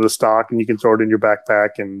fits into the stock, and you can throw it in your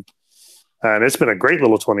backpack, and it's been a great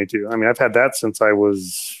little 22. I mean, I've had that since I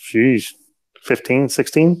was 15,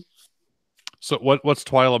 16. So what's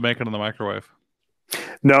Twyla making in the microwave?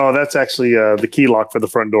 No, that's actually the key lock for the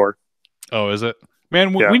front door. Oh, is it?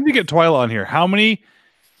 Man, we need to get Twyla on here. How many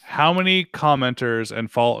commenters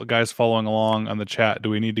and guys following along on the chat do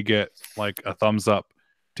we need to get like a thumbs up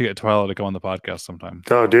to get Twyla to come on the podcast sometime?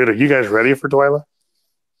 Oh, dude, are you guys ready for Twyla?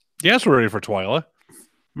 Yes, we're ready for Twyla. It'd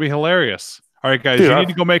be hilarious. All right, guys, you need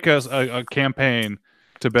to go make a campaign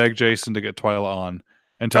to beg Jason to get Twyla on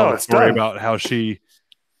and tell the story about how she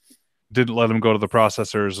didn't let him go to the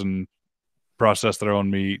processors and process their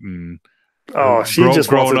own meat, and she just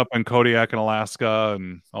growing up in Kodiak in Alaska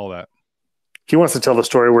and all that. She wants to tell the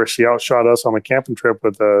story where she outshot us on a camping trip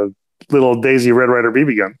with a little Daisy Red Ryder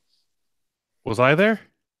BB gun. Was I there?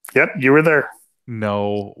 Yep, you were there.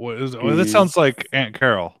 No, that sounds like Aunt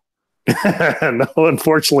Carol. No,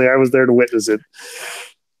 unfortunately, I was there to witness it.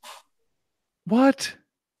 What?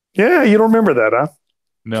 Yeah, you don't remember that, huh?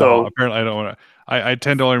 No, apparently I don't want to. I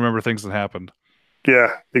tend to only remember things that happened.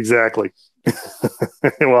 Yeah, exactly.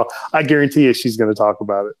 Well, I guarantee you she's going to talk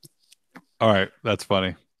about it. All right, that's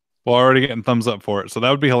funny. Well, already getting thumbs up for it, so that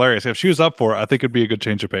would be hilarious. If she was up for it, I think it'd be a good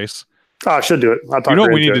change of pace. Oh, I should do it. I'll You talk know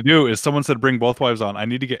what her we into need to it. do is someone said bring both wives on. I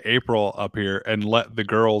need to get April up here and let the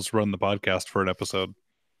girls run the podcast for an episode.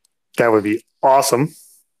 That would be awesome.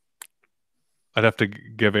 I'd have to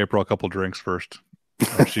give April a couple drinks first.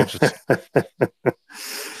 She just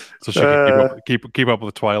so she could keep up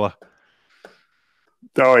with Twyla.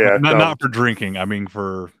 Oh yeah, Not for drinking. I mean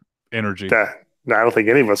for energy. No, I don't think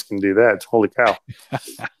any of us can do that. Holy cow!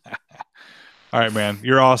 All right, man.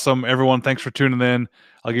 You're awesome. Everyone, thanks for tuning in.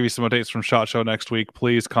 I'll give you some updates from SHOT Show next week.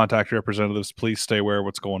 Please contact your representatives. Please stay aware of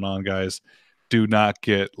what's going on, guys. Do not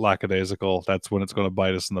get lackadaisical. That's when it's going to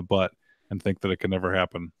bite us in the butt and think that it can never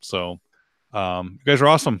happen. So you guys are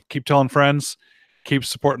awesome. Keep telling friends. Keep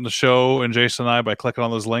supporting the show and Jason and I by clicking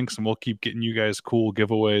on those links, and we'll keep getting you guys cool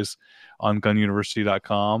giveaways on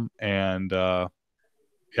gununiversity.com. And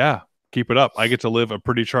yeah, keep it up. I get to live a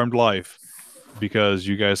pretty charmed life because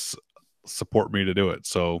you guys support me to do it.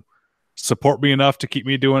 So support me enough to keep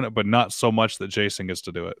me doing it, but not so much that Jason gets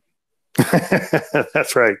to do it.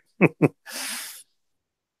 That's right. All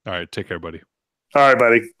right. Take care, buddy. All right,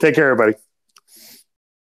 buddy. Take care, everybody.